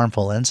spread of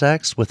harmful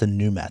insects with a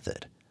new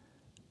method: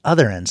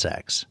 other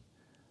insects.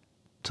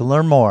 To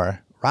learn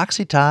more,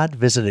 Roxy Todd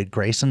visited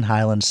Grayson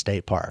Highlands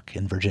State Park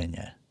in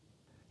Virginia.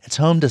 It's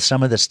home to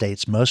some of the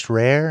state's most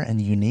rare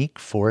and unique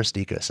forest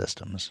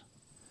ecosystems.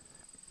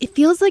 It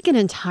feels like an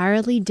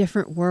entirely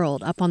different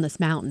world up on this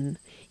mountain.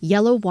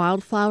 Yellow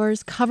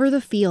wildflowers cover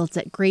the fields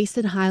at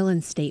Grayson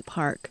Highlands State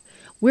Park.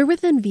 We're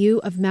within view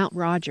of Mount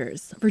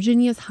Rogers,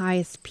 Virginia's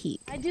highest peak.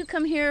 I do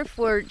come here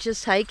for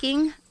just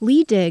hiking.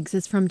 Lee Diggs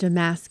is from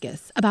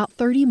Damascus, about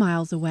 30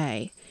 miles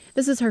away.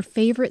 This is her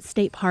favorite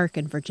state park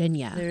in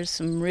Virginia. There's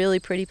some really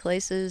pretty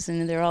places,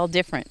 and they're all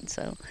different,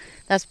 so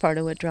that's part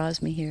of what draws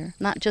me here.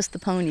 Not just the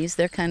ponies,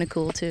 they're kind of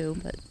cool too,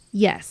 but...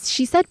 Yes,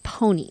 she said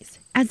ponies,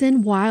 as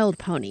in wild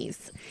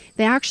ponies.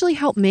 They actually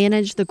help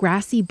manage the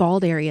grassy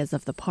bald areas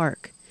of the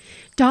park.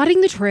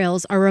 Dotting the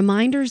trails are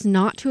reminders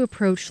not to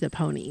approach the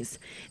ponies.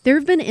 There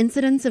have been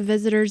incidents of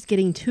visitors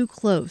getting too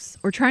close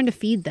or trying to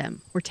feed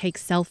them or take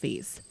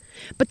selfies.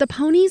 But the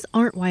ponies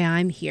aren't why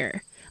I'm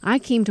here. I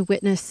came to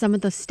witness some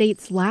of the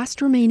state's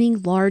last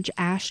remaining large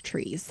ash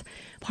trees.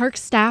 Park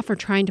staff are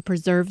trying to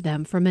preserve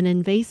them from an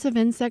invasive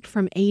insect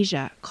from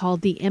Asia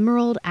called the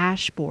emerald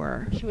ash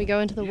borer. Should we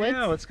go into the woods?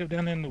 Yeah, let's go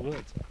down in the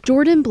woods.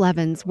 Jordan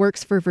Blevins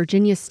works for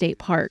Virginia State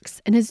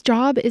Parks, and his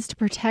job is to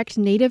protect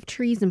native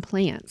trees and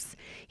plants.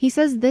 He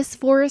says this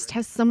forest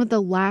has some of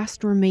the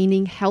last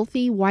remaining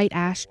healthy white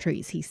ash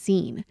trees he's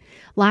seen.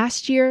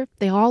 Last year,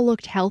 they all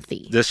looked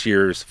healthy. This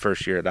year is the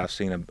first year that I've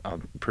seen a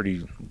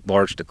pretty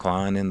large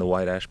decline in the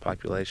white ash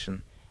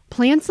population.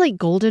 Plants like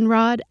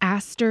goldenrod,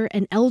 aster,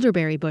 and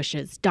elderberry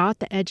bushes dot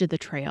the edge of the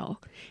trail.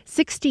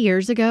 60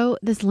 years ago,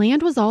 this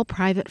land was all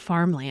private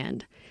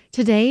farmland.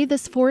 Today,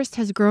 this forest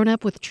has grown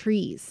up with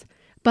trees,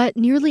 but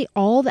nearly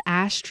all the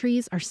ash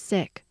trees are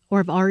sick or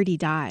have already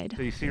died.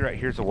 So you see right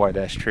here's a white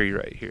ash tree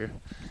right here,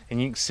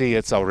 and you can see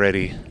it's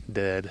already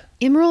dead.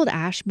 Emerald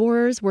ash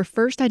borers were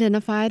first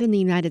identified in the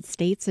United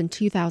States in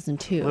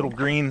 2002. Little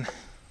green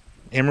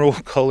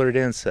emerald-colored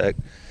insect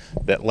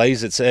that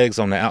lays its eggs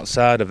on the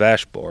outside of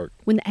ash bark.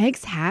 When the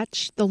eggs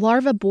hatch, the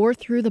larvae bore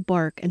through the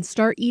bark and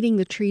start eating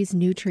the tree's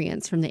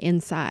nutrients from the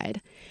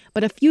inside.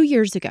 But a few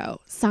years ago,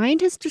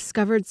 scientists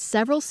discovered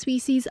several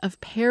species of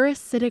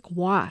parasitic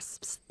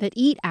wasps that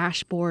eat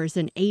ash borers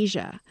in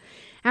Asia.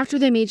 After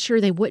they made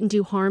sure they wouldn't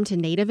do harm to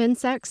native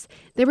insects,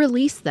 they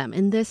released them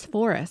in this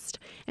forest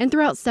and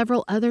throughout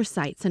several other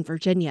sites in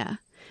Virginia.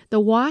 The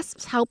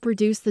wasps help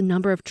reduce the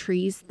number of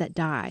trees that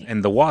die.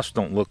 And the wasps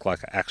don't look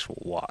like an actual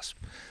wasp.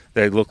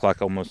 They look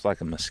like almost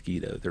like a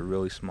mosquito. They're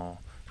really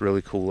small,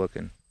 really cool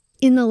looking.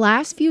 In the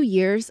last few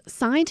years,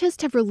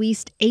 scientists have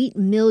released 8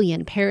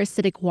 million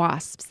parasitic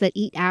wasps that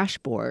eat ash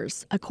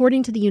borers,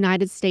 according to the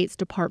United States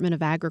Department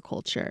of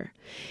Agriculture.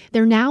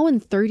 They're now in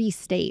 30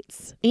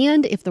 states,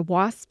 and if the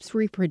wasps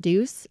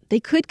reproduce,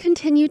 they could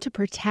continue to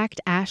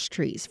protect ash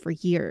trees for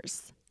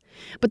years.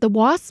 But the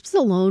wasps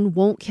alone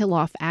won't kill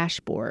off ash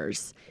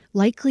borers.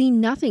 Likely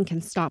nothing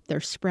can stop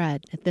their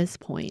spread at this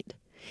point.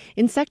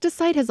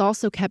 Insecticide has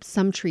also kept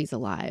some trees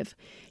alive.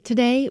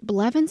 Today,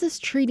 Blevins is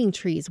treating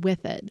trees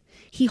with it.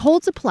 He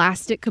holds a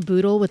plastic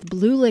caboodle with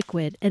blue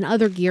liquid and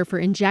other gear for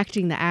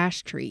injecting the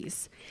ash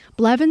trees.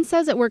 Blevins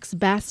says it works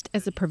best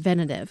as a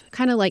preventative,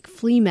 kind of like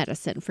flea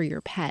medicine for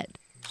your pet.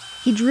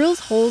 He drills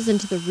holes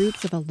into the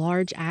roots of a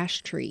large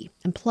ash tree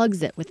and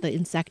plugs it with the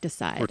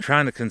insecticide. We're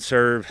trying to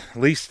conserve,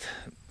 at least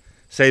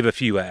save a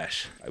few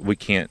ash. We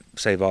can't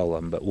save all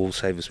of them, but we'll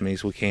save as many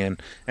as we can,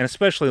 and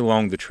especially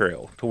along the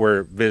trail to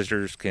where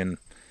visitors can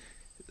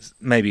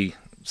maybe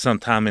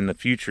sometime in the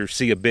future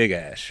see a big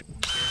ash.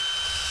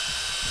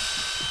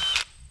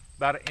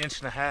 about 1.5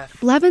 inches.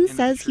 Blevins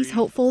says he's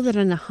hopeful that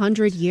in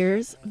 100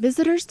 years,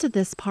 visitors to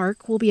this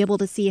park will be able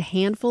to see a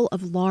handful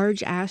of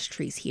large ash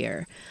trees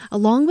here,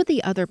 along with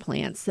the other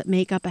plants that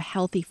make up a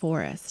healthy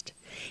forest.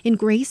 In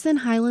Grayson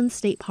Highlands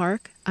State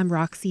Park, I'm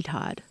Roxy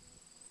Todd.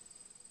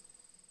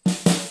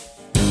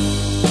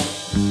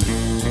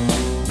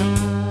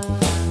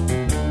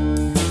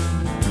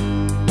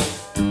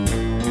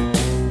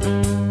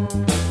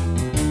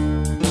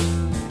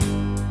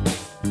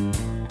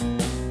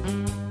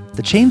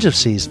 The change of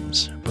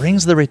seasons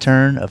brings the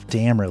return of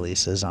dam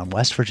releases on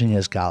West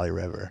Virginia's Gauley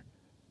River,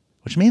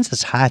 which means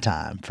it's high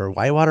time for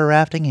whitewater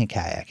rafting and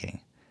kayaking.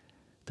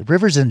 The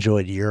river's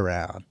enjoyed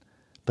year-round,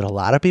 but a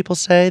lot of people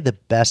say the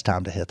best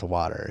time to hit the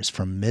water is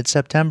from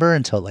mid-September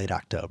until late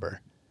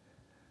October.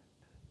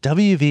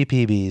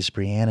 WVPB's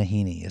Brianna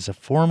Heaney is a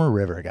former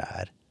river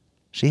guide.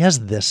 She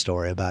has this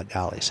story about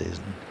Gauley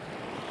season.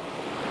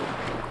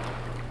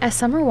 As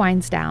summer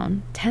winds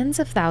down, tens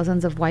of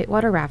thousands of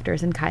whitewater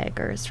rafters and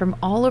kayakers from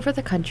all over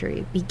the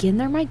country begin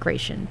their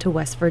migration to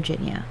West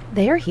Virginia.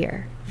 They are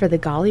here for the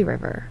Gauley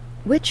River,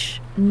 which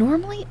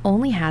normally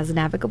only has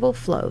navigable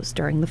flows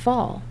during the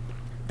fall.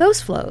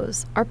 Those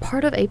flows are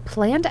part of a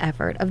planned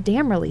effort of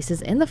dam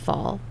releases in the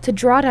fall to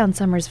draw down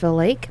Summersville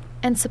Lake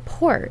and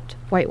support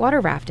whitewater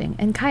rafting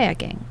and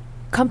kayaking.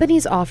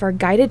 Companies offer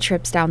guided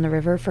trips down the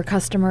river for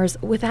customers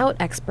without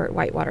expert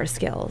whitewater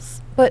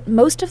skills. But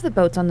most of the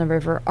boats on the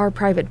river are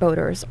private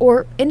boaters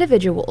or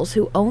individuals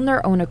who own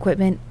their own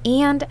equipment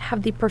and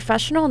have the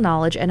professional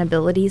knowledge and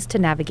abilities to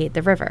navigate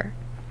the river.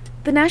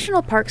 The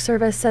National Park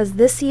Service says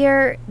this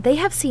year they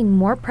have seen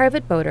more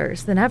private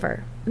boaters than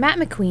ever. Matt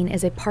McQueen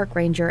is a park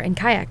ranger and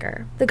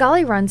kayaker. The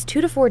Gauley runs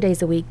 2 to 4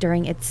 days a week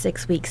during its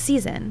 6-week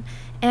season,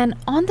 and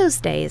on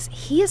those days,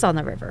 he is on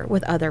the river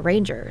with other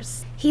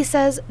rangers. He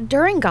says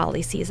during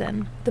Gauley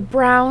season, the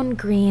brown,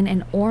 green,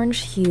 and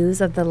orange hues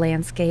of the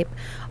landscape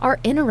are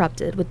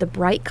interrupted with the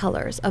bright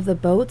colors of the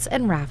boats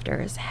and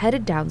rafters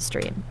headed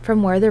downstream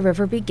from where the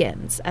river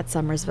begins at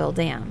Summersville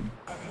Dam.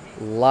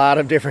 A lot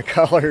of different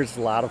colors,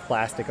 a lot of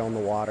plastic on the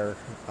water,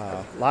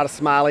 a lot of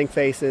smiling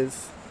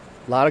faces,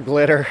 a lot of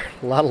glitter,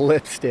 a lot of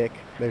lipstick.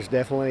 There's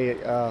definitely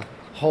a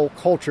whole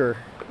culture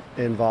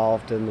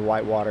involved in the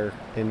whitewater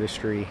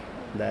industry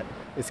that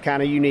is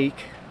kind of unique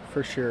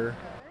for sure.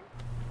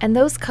 And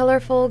those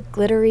colorful,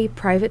 glittery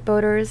private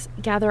boaters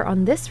gather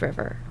on this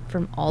river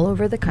from all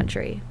over the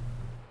country.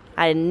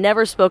 I had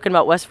never spoken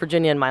about West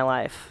Virginia in my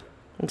life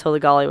until the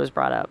Gauley was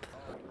brought up.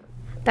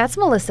 That's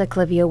Melissa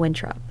Clivio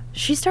Winthrop.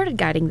 She started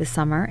guiding this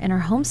summer in her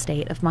home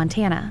state of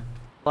Montana.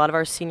 A lot of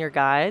our senior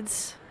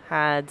guides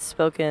had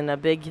spoken a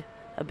big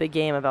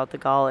game about the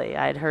Gauley.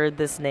 I had heard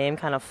this name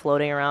kind of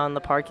floating around the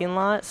parking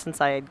lot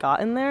since I had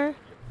gotten there.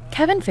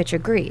 Kevin Fitch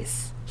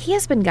agrees. He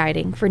has been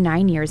guiding for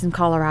 9 years in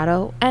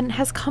Colorado and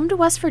has come to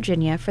West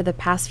Virginia for the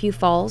past few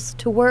falls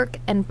to work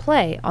and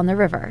play on the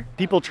river.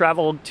 People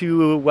travel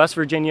to West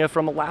Virginia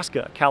from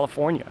Alaska,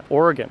 California,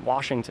 Oregon,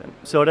 Washington.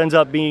 So it ends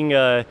up being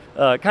a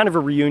kind of a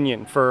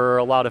reunion for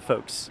a lot of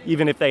folks,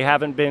 even if they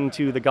haven't been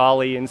to the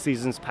Gauley in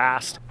seasons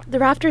past. The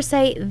rafters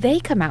say they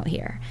come out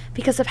here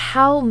because of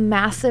how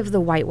massive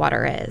the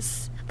whitewater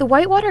is. The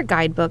Whitewater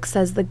Guidebook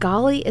says the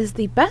Gauley is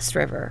the best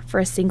river for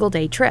a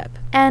single-day trip,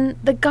 and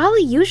the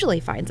Gauley usually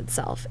finds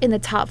itself in the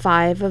top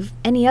 5 of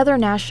any other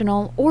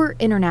national or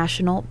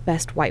international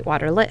best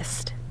whitewater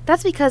list.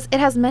 That's because it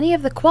has many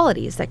of the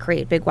qualities that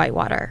create big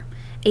whitewater: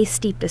 a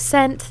steep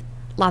descent,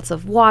 lots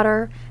of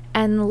water,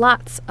 and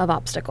lots of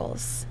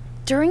obstacles.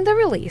 During the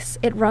release,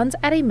 it runs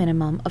at a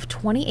minimum of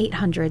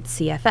 2,800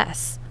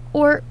 CFS,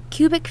 or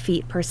cubic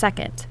feet per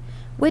second,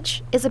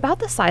 which is about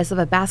the size of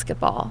a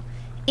basketball,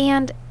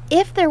 and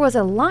if there was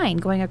a line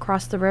going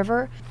across the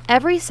river,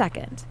 every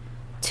second,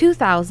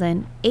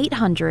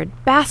 2,800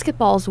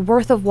 basketballs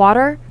worth of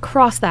water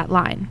cross that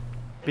line.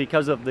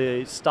 Because of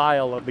the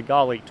style of the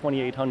Gauley,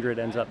 2,800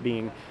 ends up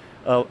being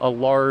a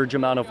large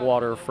amount of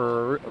water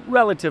for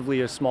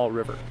relatively a small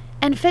river.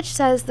 And Fitch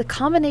says the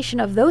combination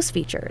of those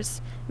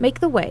features make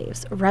the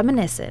waves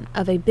reminiscent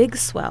of a big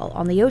swell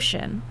on the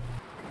ocean.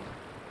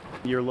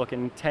 You're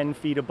looking 10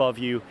 feet above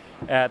you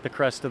at the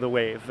crest of the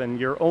wave, and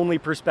your only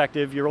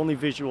perspective, your only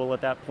visual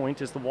at that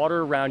point is the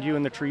water around you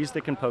and the trees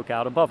that can poke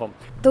out above them.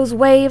 Those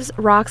waves,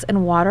 rocks,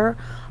 and water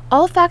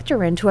all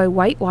factor into a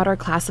whitewater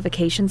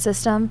classification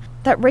system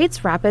that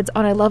rates rapids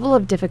on a level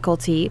of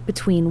difficulty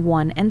between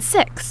 1 and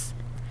 6.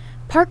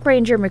 Park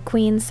Ranger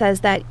McQueen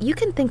says that you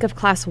can think of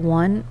Class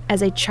 1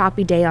 as a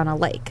choppy day on a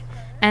lake,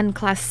 and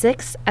Class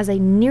 6 as a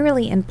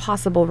nearly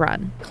impossible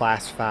run.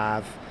 Class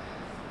 5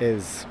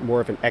 is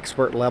more of an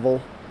expert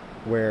level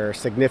where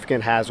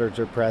significant hazards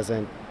are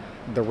present.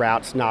 The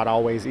route's not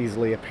always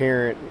easily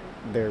apparent.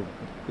 There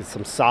is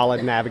some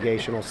solid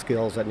navigational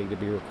skills that need to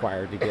be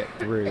required to get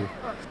through.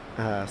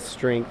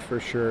 Strength for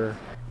sure.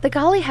 The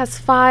Gauley has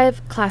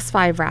 5 Class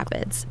 5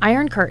 rapids: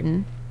 Iron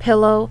Curtain,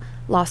 Pillow,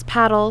 Lost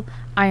Paddle,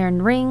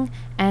 Iron Ring,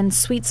 and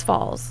Sweets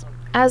Falls,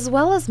 as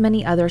well as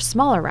many other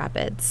smaller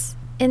rapids.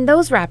 In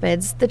those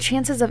rapids, the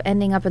chances of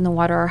ending up in the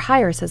water are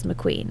higher, says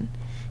McQueen.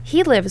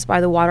 He lives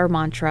by the water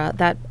mantra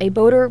that a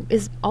boater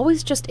is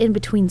always just in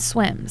between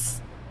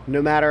swims.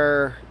 No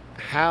matter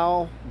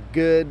how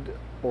good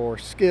or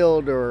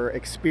skilled or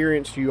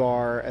experienced you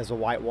are as a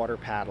whitewater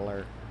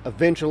paddler,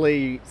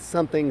 eventually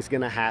something's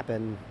going to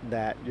happen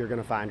that you're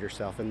going to find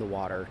yourself in the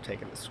water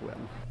taking a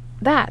swim.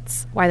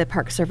 That's why the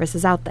Park Service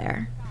is out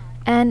there.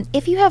 And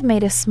if you have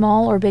made a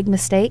small or big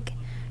mistake,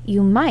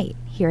 you might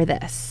hear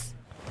this.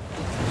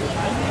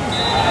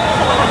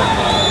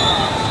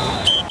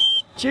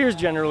 Cheers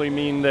generally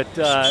mean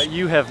that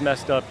you have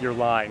messed up your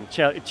line.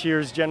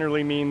 Cheers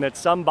generally mean that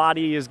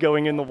somebody is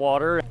going in the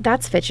water.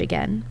 That's Fitch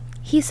again.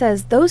 He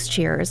says those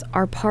cheers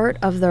are part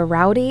of the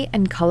rowdy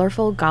and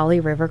colorful Gauley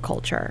River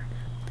culture.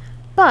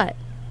 But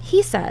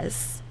he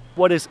says,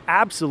 what is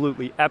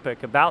absolutely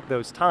epic about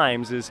those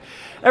times is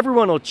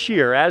everyone will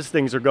cheer as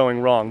things are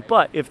going wrong,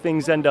 but if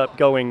things end up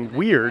going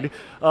weird,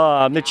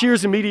 the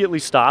cheers immediately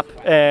stop,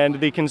 and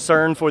the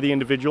concern for the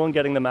individual and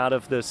getting them out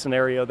of the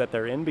scenario that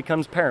they're in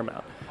becomes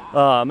paramount.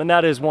 And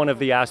that is one of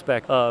the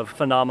aspects of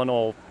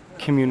phenomenal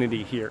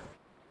community here.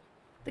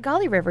 The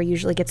Gauley River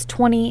usually gets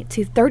 20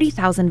 to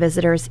 30,000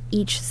 visitors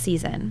each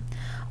season,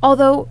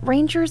 although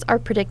rangers are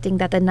predicting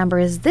that the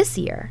numbers this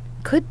year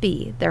could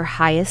be their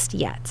highest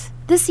yet.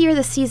 This year,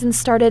 the season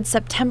started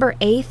September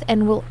 8th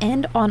and will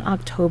end on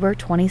October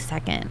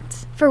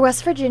 22nd. For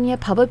West Virginia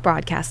Public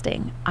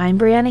Broadcasting, I'm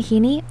Brianna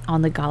Heaney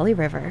on the Gauley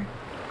River.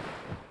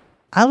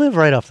 I live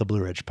right off the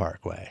Blue Ridge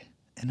Parkway,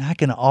 and I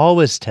can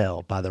always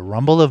tell by the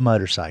rumble of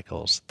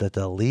motorcycles that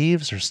the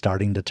leaves are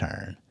starting to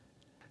turn.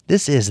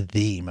 This is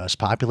the most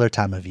popular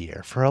time of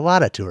year for a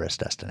lot of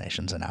tourist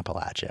destinations in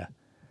Appalachia.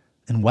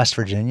 In West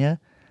Virginia,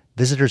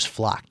 visitors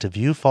flock to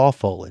view fall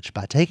foliage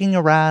by taking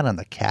a ride on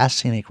the Cass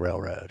Scenic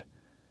Railroad.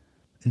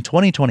 In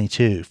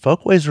 2022,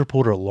 Folkways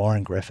reporter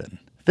Lauren Griffin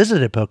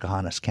visited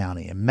Pocahontas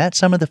County and met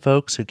some of the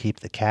folks who keep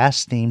the Cass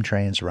steam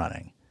trains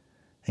running,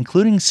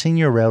 including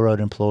senior railroad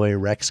employee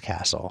Rex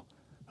Castle,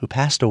 who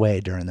passed away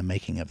during the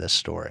making of this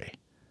story.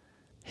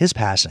 His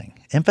passing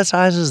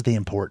emphasizes the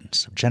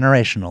importance of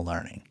generational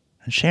learning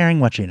and sharing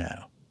what you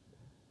know.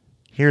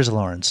 Here's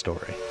Lauren's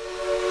story.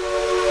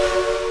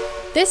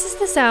 This is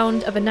the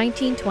sound of a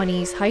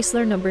 1920s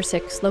Heisler No.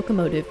 6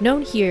 locomotive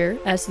known here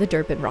as the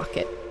Durban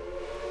Rocket.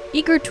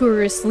 Eager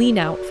tourists lean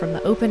out from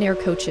the open-air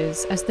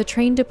coaches as the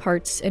train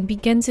departs and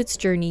begins its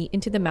journey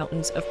into the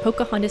mountains of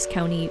Pocahontas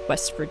County,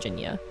 West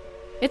Virginia.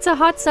 It's a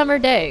hot summer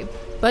day,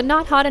 but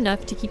not hot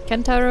enough to keep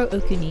Kentaro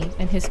Okuni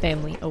and his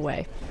family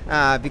away.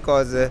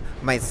 Because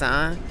my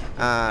son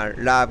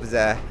loves,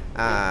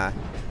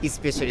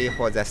 especially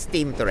for the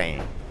steam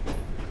train.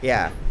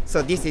 Yeah,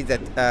 so this is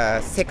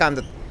the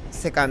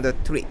second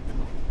trip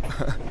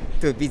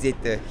to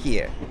visit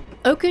here.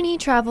 Okuni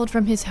traveled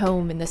from his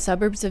home in the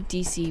suburbs of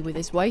DC with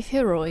his wife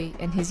Hiroi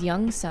and his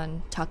young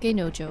son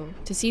Takenojo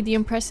to see the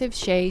impressive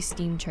Shea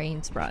steam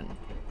trains run.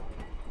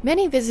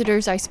 Many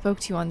visitors I spoke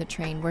to on the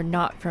train were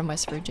not from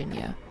West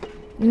Virginia.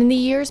 And in the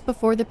years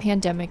before the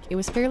pandemic, it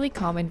was fairly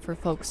common for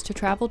folks to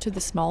travel to the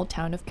small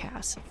town of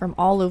Cass from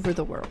all over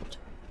the world.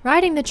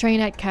 Riding the train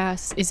at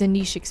Cass is a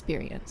niche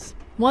experience,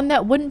 one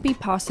that wouldn't be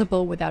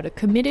possible without a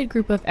committed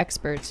group of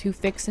experts who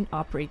fix and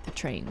operate the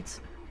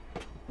trains.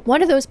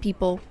 One of those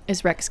people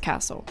is Rex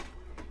Castle.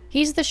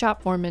 He's the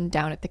shop foreman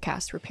down at the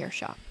Cass repair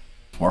shop.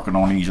 Working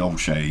on these old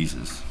Shays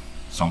is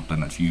something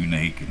that's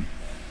unique and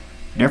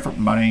different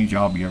from about any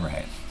job you ever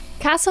had.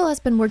 Castle has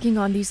been working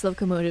on these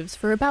locomotives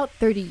for about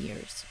 30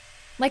 years.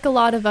 Like a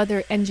lot of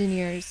other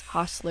engineers,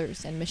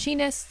 hostlers, and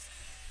machinists,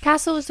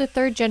 Castle is the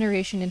third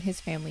generation in his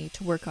family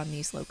to work on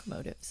these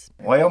locomotives.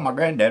 Well, my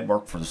granddad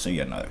worked for the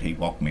C&O. He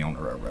walked me on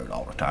the railroad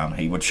all the time.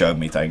 He would show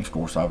me things. Of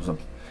course, I was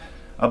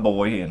a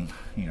boy and,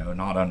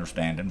 not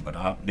understanding, but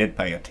I did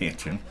pay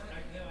attention.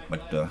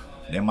 But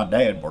then my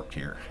dad worked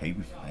here. He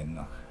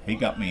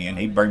got me in.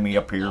 He'd bring me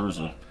up here as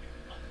a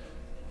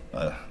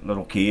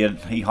little kid.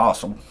 He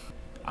hustled.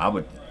 I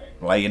would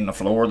lay in the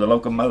floor of the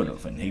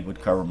locomotive, and he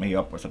would cover me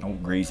up with an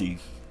old greasy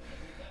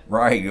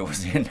rag that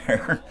was in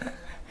there.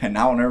 And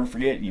I'll never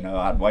forget,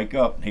 I'd wake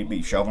up and he'd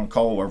be shoveling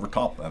coal over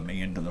top of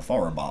me into the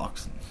fire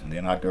box, and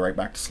then I'd go right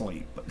back to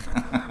sleep.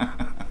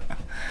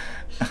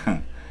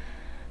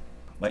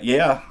 But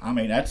yeah,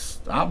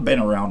 I've been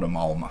around them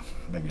all my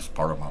biggest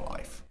part of my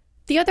life.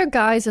 The other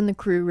guys in the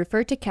crew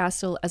refer to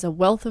Castle as a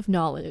wealth of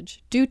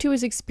knowledge due to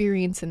his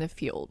experience in the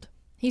field.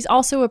 He's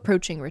also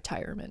approaching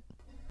retirement.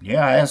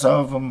 Yeah, as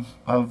of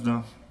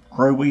the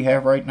crew we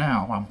have right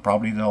now, I'm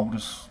probably the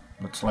oldest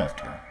that's left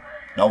here.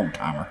 The old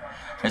timer,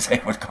 as they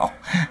would call.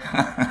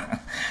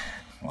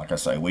 Like I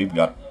say, we've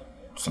got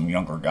some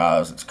younger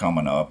guys that's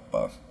coming up.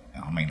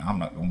 I'm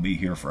not going to be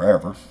here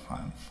forever.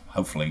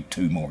 Hopefully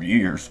 2 more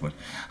years, but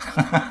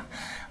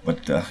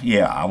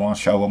yeah, I want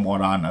to show them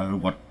what I know,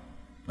 what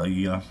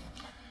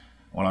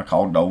I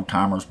called the old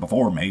timers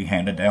before me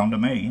handed down to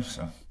me.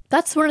 So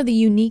that's one of the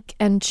unique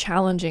and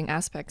challenging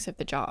aspects of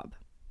the job.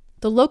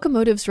 The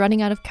locomotives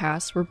running out of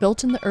Cass were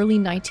built in the early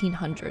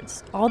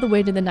 1900s, all the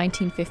way to the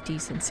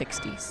 1950s and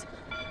 60s.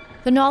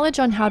 The knowledge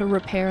on how to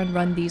repair and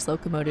run these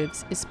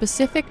locomotives is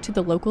specific to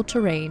the local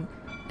terrain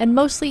and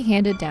mostly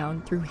handed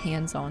down through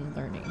hands-on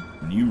learning.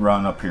 When you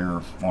run up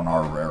here on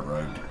our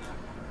railroad,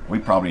 we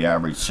probably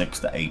average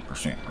 6 to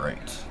 8%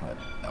 grades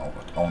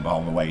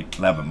all the way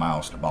 11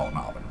 miles to Ball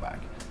Knob and back.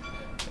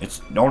 It's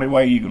the only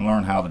way you can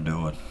learn how to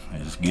do it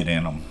is get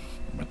in them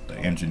with the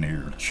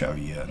engineer to show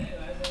you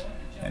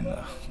and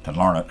to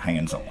learn it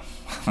hands-on.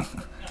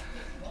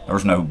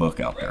 There's no book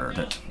out there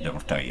that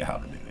will tell you how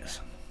to do this.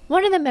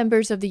 One of the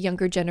members of the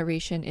younger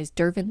generation is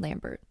Dervin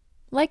Lambert.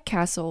 Like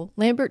Castle,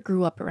 Lambert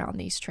grew up around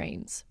these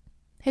trains.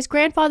 His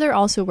grandfather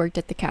also worked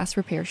at the cast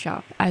repair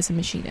shop as a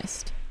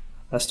machinist.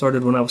 I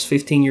started when I was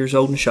 15 years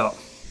old in the shop,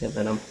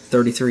 and I'm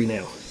 33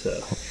 now.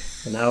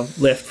 And I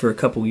left for a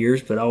couple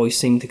years, but I always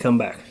seem to come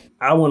back.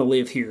 I want to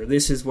live here.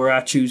 This is where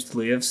I choose to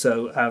live,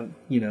 so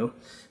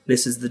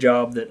this is the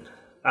job that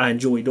I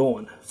enjoy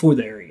doing for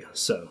the area.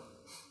 So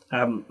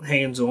I'm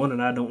hands-on,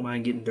 and I don't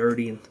mind getting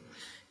dirty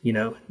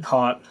and,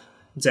 hot.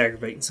 It's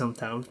aggravating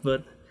sometimes,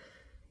 but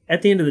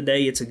at the end of the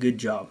day, it's a good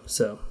job.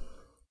 So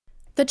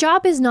the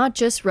job is not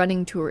just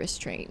running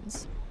tourist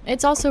trains.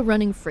 It's also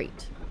running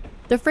freight.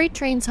 The freight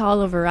trains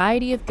haul a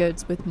variety of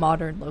goods with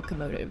modern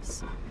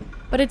locomotives.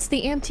 But it's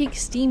the antique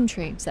steam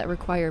trains that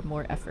require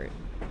more effort.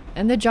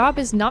 And the job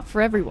is not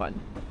for everyone,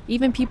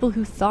 even people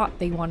who thought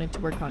they wanted to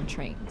work on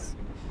trains.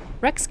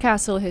 Rex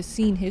Castle has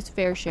seen his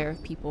fair share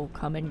of people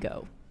come and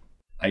go.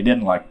 They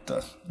didn't like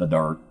the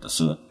dirt, the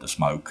soot, the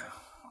smoke,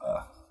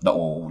 the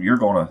oil.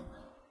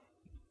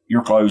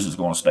 Your clothes is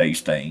going to stay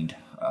stained.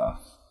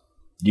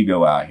 You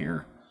go out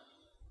here,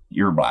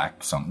 you're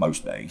black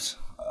most days.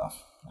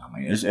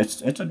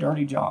 It's a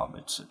dirty job.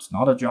 It's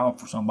not a job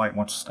for somebody who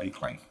wants to stay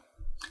clean.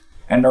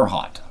 And they're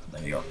hot.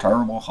 They are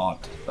terrible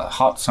hot. The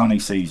hot sunny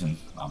season,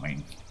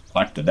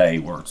 like today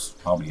where it's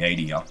probably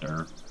 80 out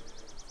there,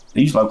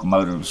 these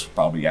locomotives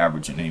probably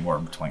averaging anywhere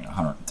between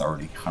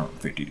 130,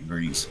 150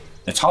 degrees.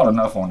 It's hot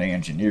enough on the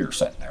engineer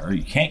sitting there.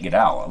 You can't get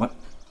out of it.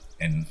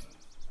 And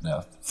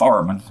the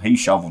fireman, he's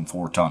shoveling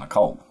 4 ton of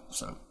coal,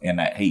 so in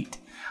that heat.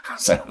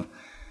 So,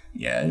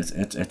 yeah,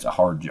 it's a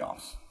hard job.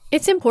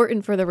 It's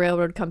important for the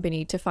railroad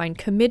company to find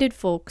committed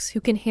folks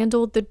who can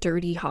handle the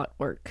dirty, hot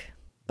work.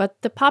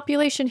 But the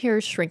population here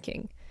is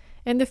shrinking,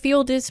 and the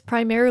field is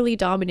primarily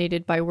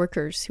dominated by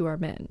workers who are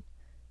men.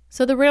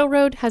 So the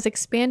railroad has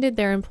expanded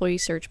their employee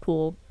search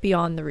pool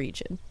beyond the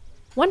region.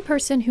 One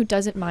person who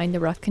doesn't mind the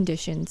rough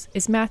conditions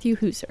is Matthew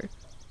Hooser.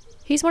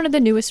 He's one of the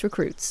newest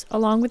recruits,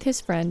 along with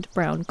his friend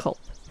Brown Culp.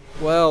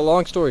 Well,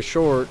 long story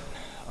short,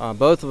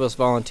 both of us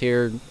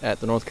volunteered at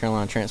the North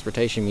Carolina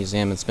Transportation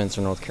Museum in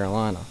Spencer, North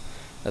Carolina.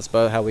 That's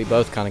how we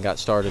both kind of got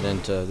started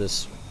into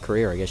this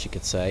career, I guess you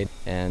could say.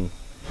 And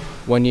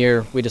one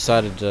year we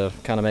decided to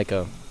kind of make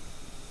a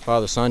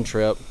father-son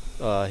trip.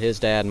 His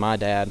dad and my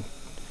dad,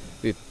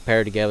 we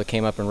paired together,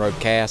 came up and rode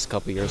Cass a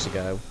couple years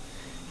ago.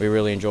 We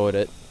really enjoyed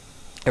it.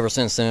 Ever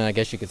since then, I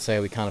guess you could say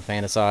we kind of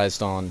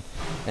fantasized on,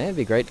 it'd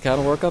be great to kind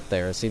of work up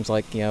there. It seems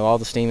like, all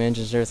the steam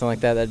engines and everything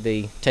like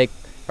that, take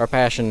our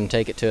passion and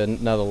take it to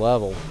another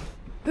level.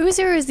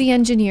 Hooser is the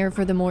engineer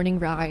for the morning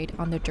ride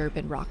on the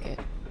Durbin Rocket.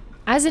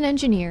 As an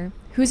engineer,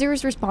 Hooser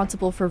is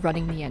responsible for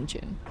running the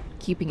engine,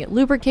 keeping it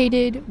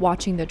lubricated,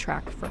 watching the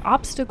track for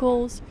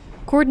obstacles,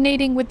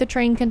 coordinating with the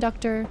train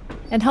conductor,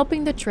 and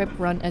helping the trip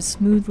run as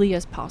smoothly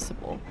as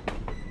possible.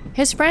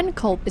 His friend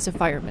Culp is a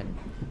fireman,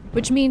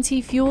 which means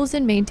he fuels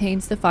and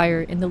maintains the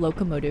fire in the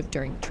locomotive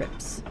during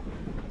trips.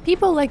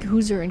 People like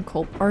Hooser and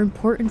Culp are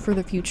important for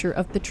the future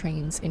of the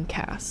trains in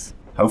Cass.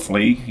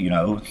 Hopefully,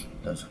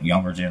 the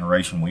younger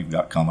generation we've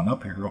got coming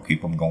up here will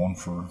keep them going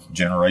for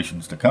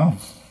generations to come.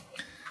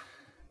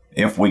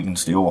 If we can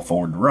still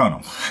afford to run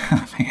them.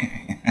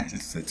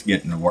 It's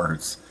getting to where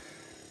it's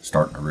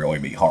starting to really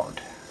be hard.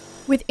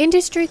 With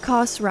industry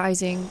costs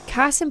rising,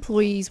 Cass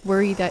employees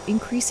worry that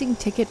increasing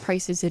ticket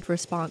prices in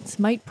response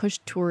might push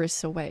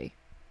tourists away.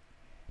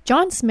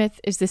 John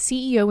Smith is the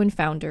CEO and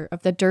founder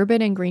of the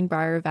Durbin and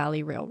Greenbrier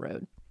Valley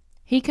Railroad.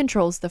 He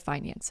controls the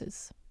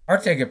finances. Our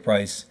ticket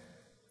price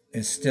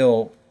is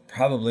still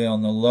probably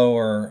on the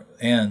lower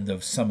end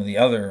of some of the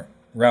other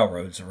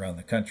railroads around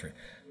the country.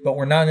 But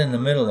we're not in the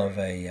middle of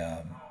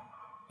a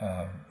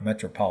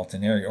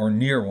metropolitan area or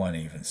near one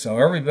even. So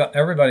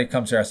everybody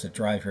comes here has to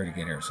drive here to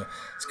get here. So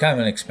it's kind of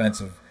an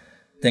expensive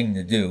thing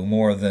to do,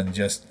 more than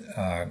just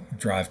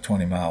drive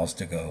 20 miles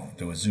to go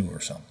to a zoo or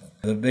something.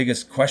 The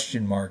biggest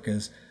question mark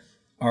is,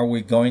 are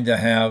we going to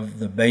have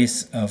the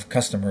base of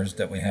customers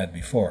that we had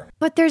before?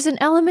 But there's an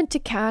element to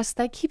Cass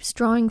that keeps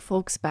drawing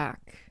folks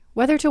back,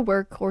 whether to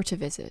work or to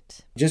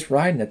visit. Just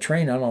riding a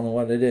train, I don't know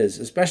what it is,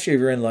 especially if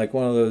you're in like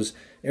one of those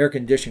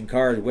air-conditioned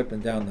cars whipping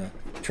down the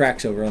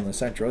tracks over on the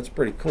Central. It's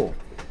pretty cool.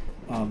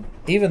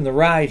 Even the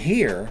ride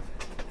here,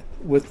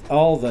 with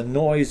all the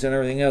noise and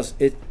everything else,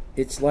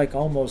 it's like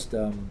almost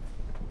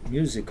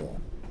musical.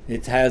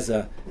 It has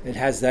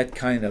that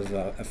kind of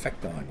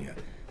effect on you.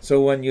 So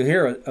when you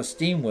hear a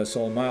steam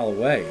whistle a mile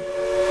away,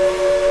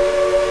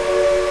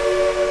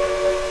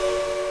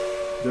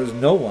 there's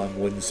no one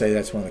wouldn't say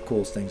that's one of the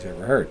coolest things I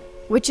ever heard.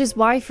 Which is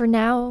why, for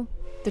now,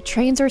 the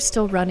trains are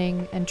still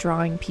running and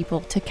drawing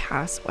people to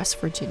Cass, West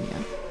Virginia.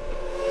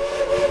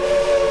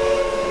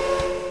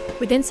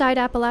 With Inside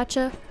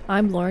Appalachia,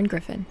 I'm Lauren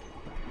Griffin.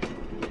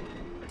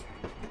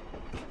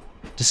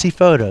 To see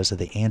photos of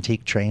the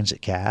antique trains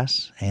at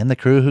Cass and the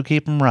crew who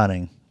keep them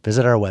running,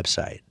 visit our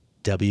website,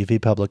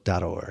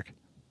 wvpublic.org.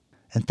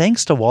 And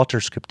thanks to Walter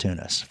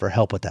Scriptunas for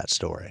help with that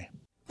story.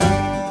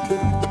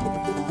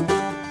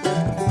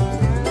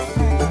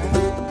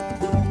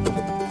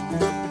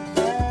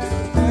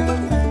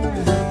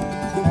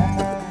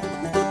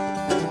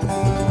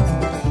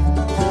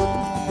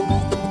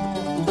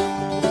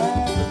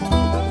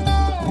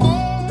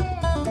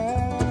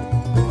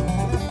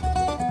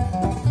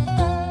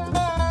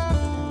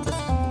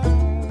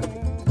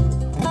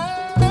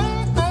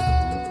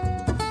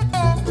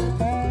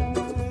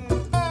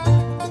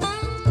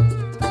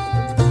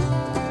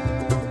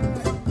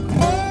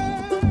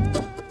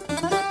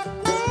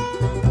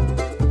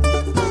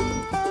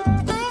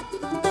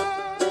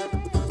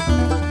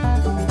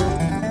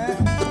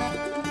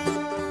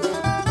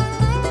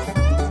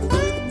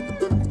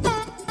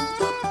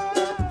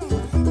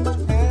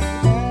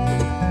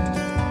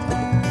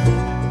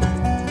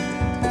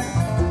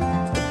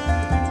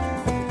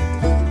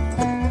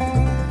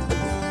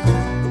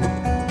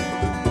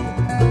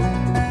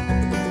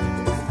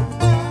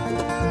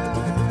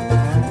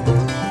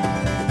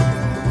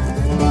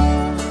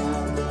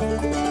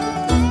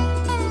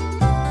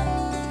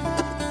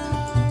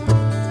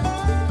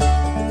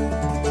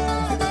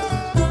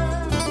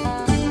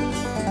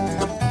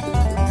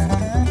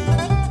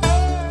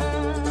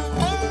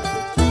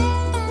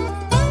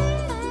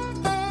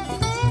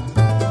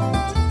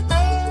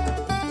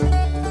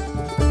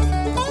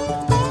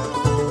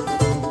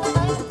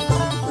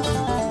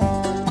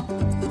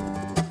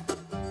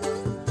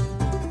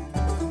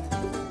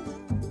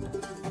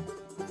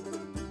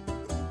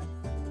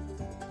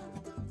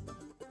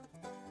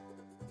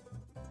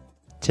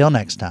 Till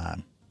next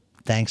time,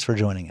 thanks for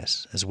joining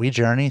us as we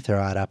journey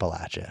throughout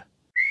Appalachia.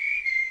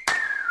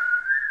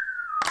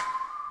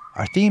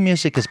 Our theme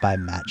music is by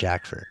Matt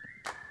Jackford.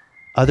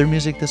 Other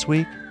music this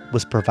week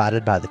was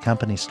provided by the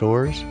Company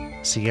Stores,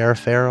 Sierra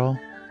Farrell,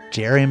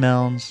 Jerry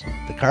Milnes,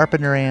 the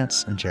Carpenter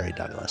Ants, and Jerry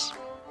Douglas.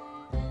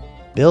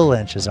 Bill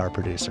Lynch is our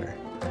producer.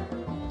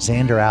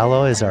 Xander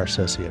Alloy is our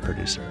associate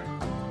producer.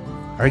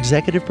 Our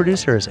executive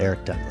producer is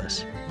Eric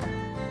Douglas.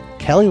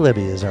 Kelly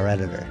Libby is our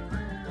editor.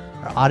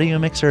 Our audio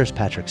mixer is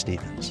Patrick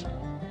Stevens.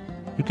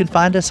 You can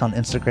find us on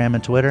Instagram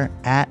and Twitter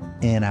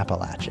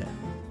 @InAppalachia.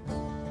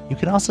 You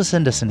can also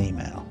send us an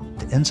email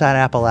to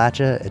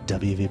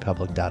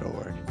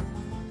insideappalachia@wvpublic.org.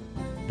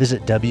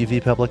 Visit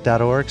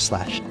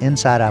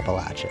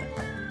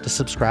wvpublic.org/InsideAppalachia to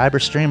subscribe or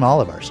stream all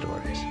of our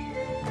stories.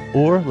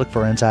 Or look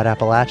for Inside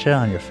Appalachia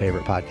on your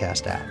favorite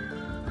podcast app.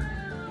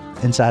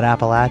 Inside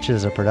Appalachia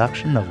is a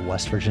production of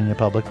West Virginia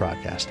Public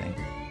Broadcasting.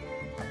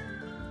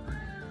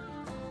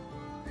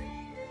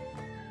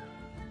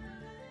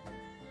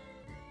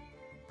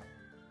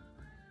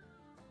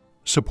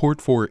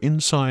 Support for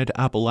Inside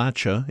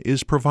Appalachia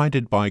is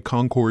provided by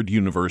Concord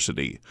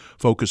University,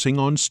 focusing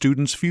on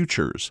students'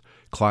 futures.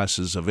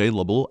 Classes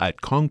available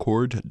at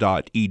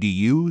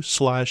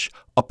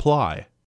concord.edu/apply.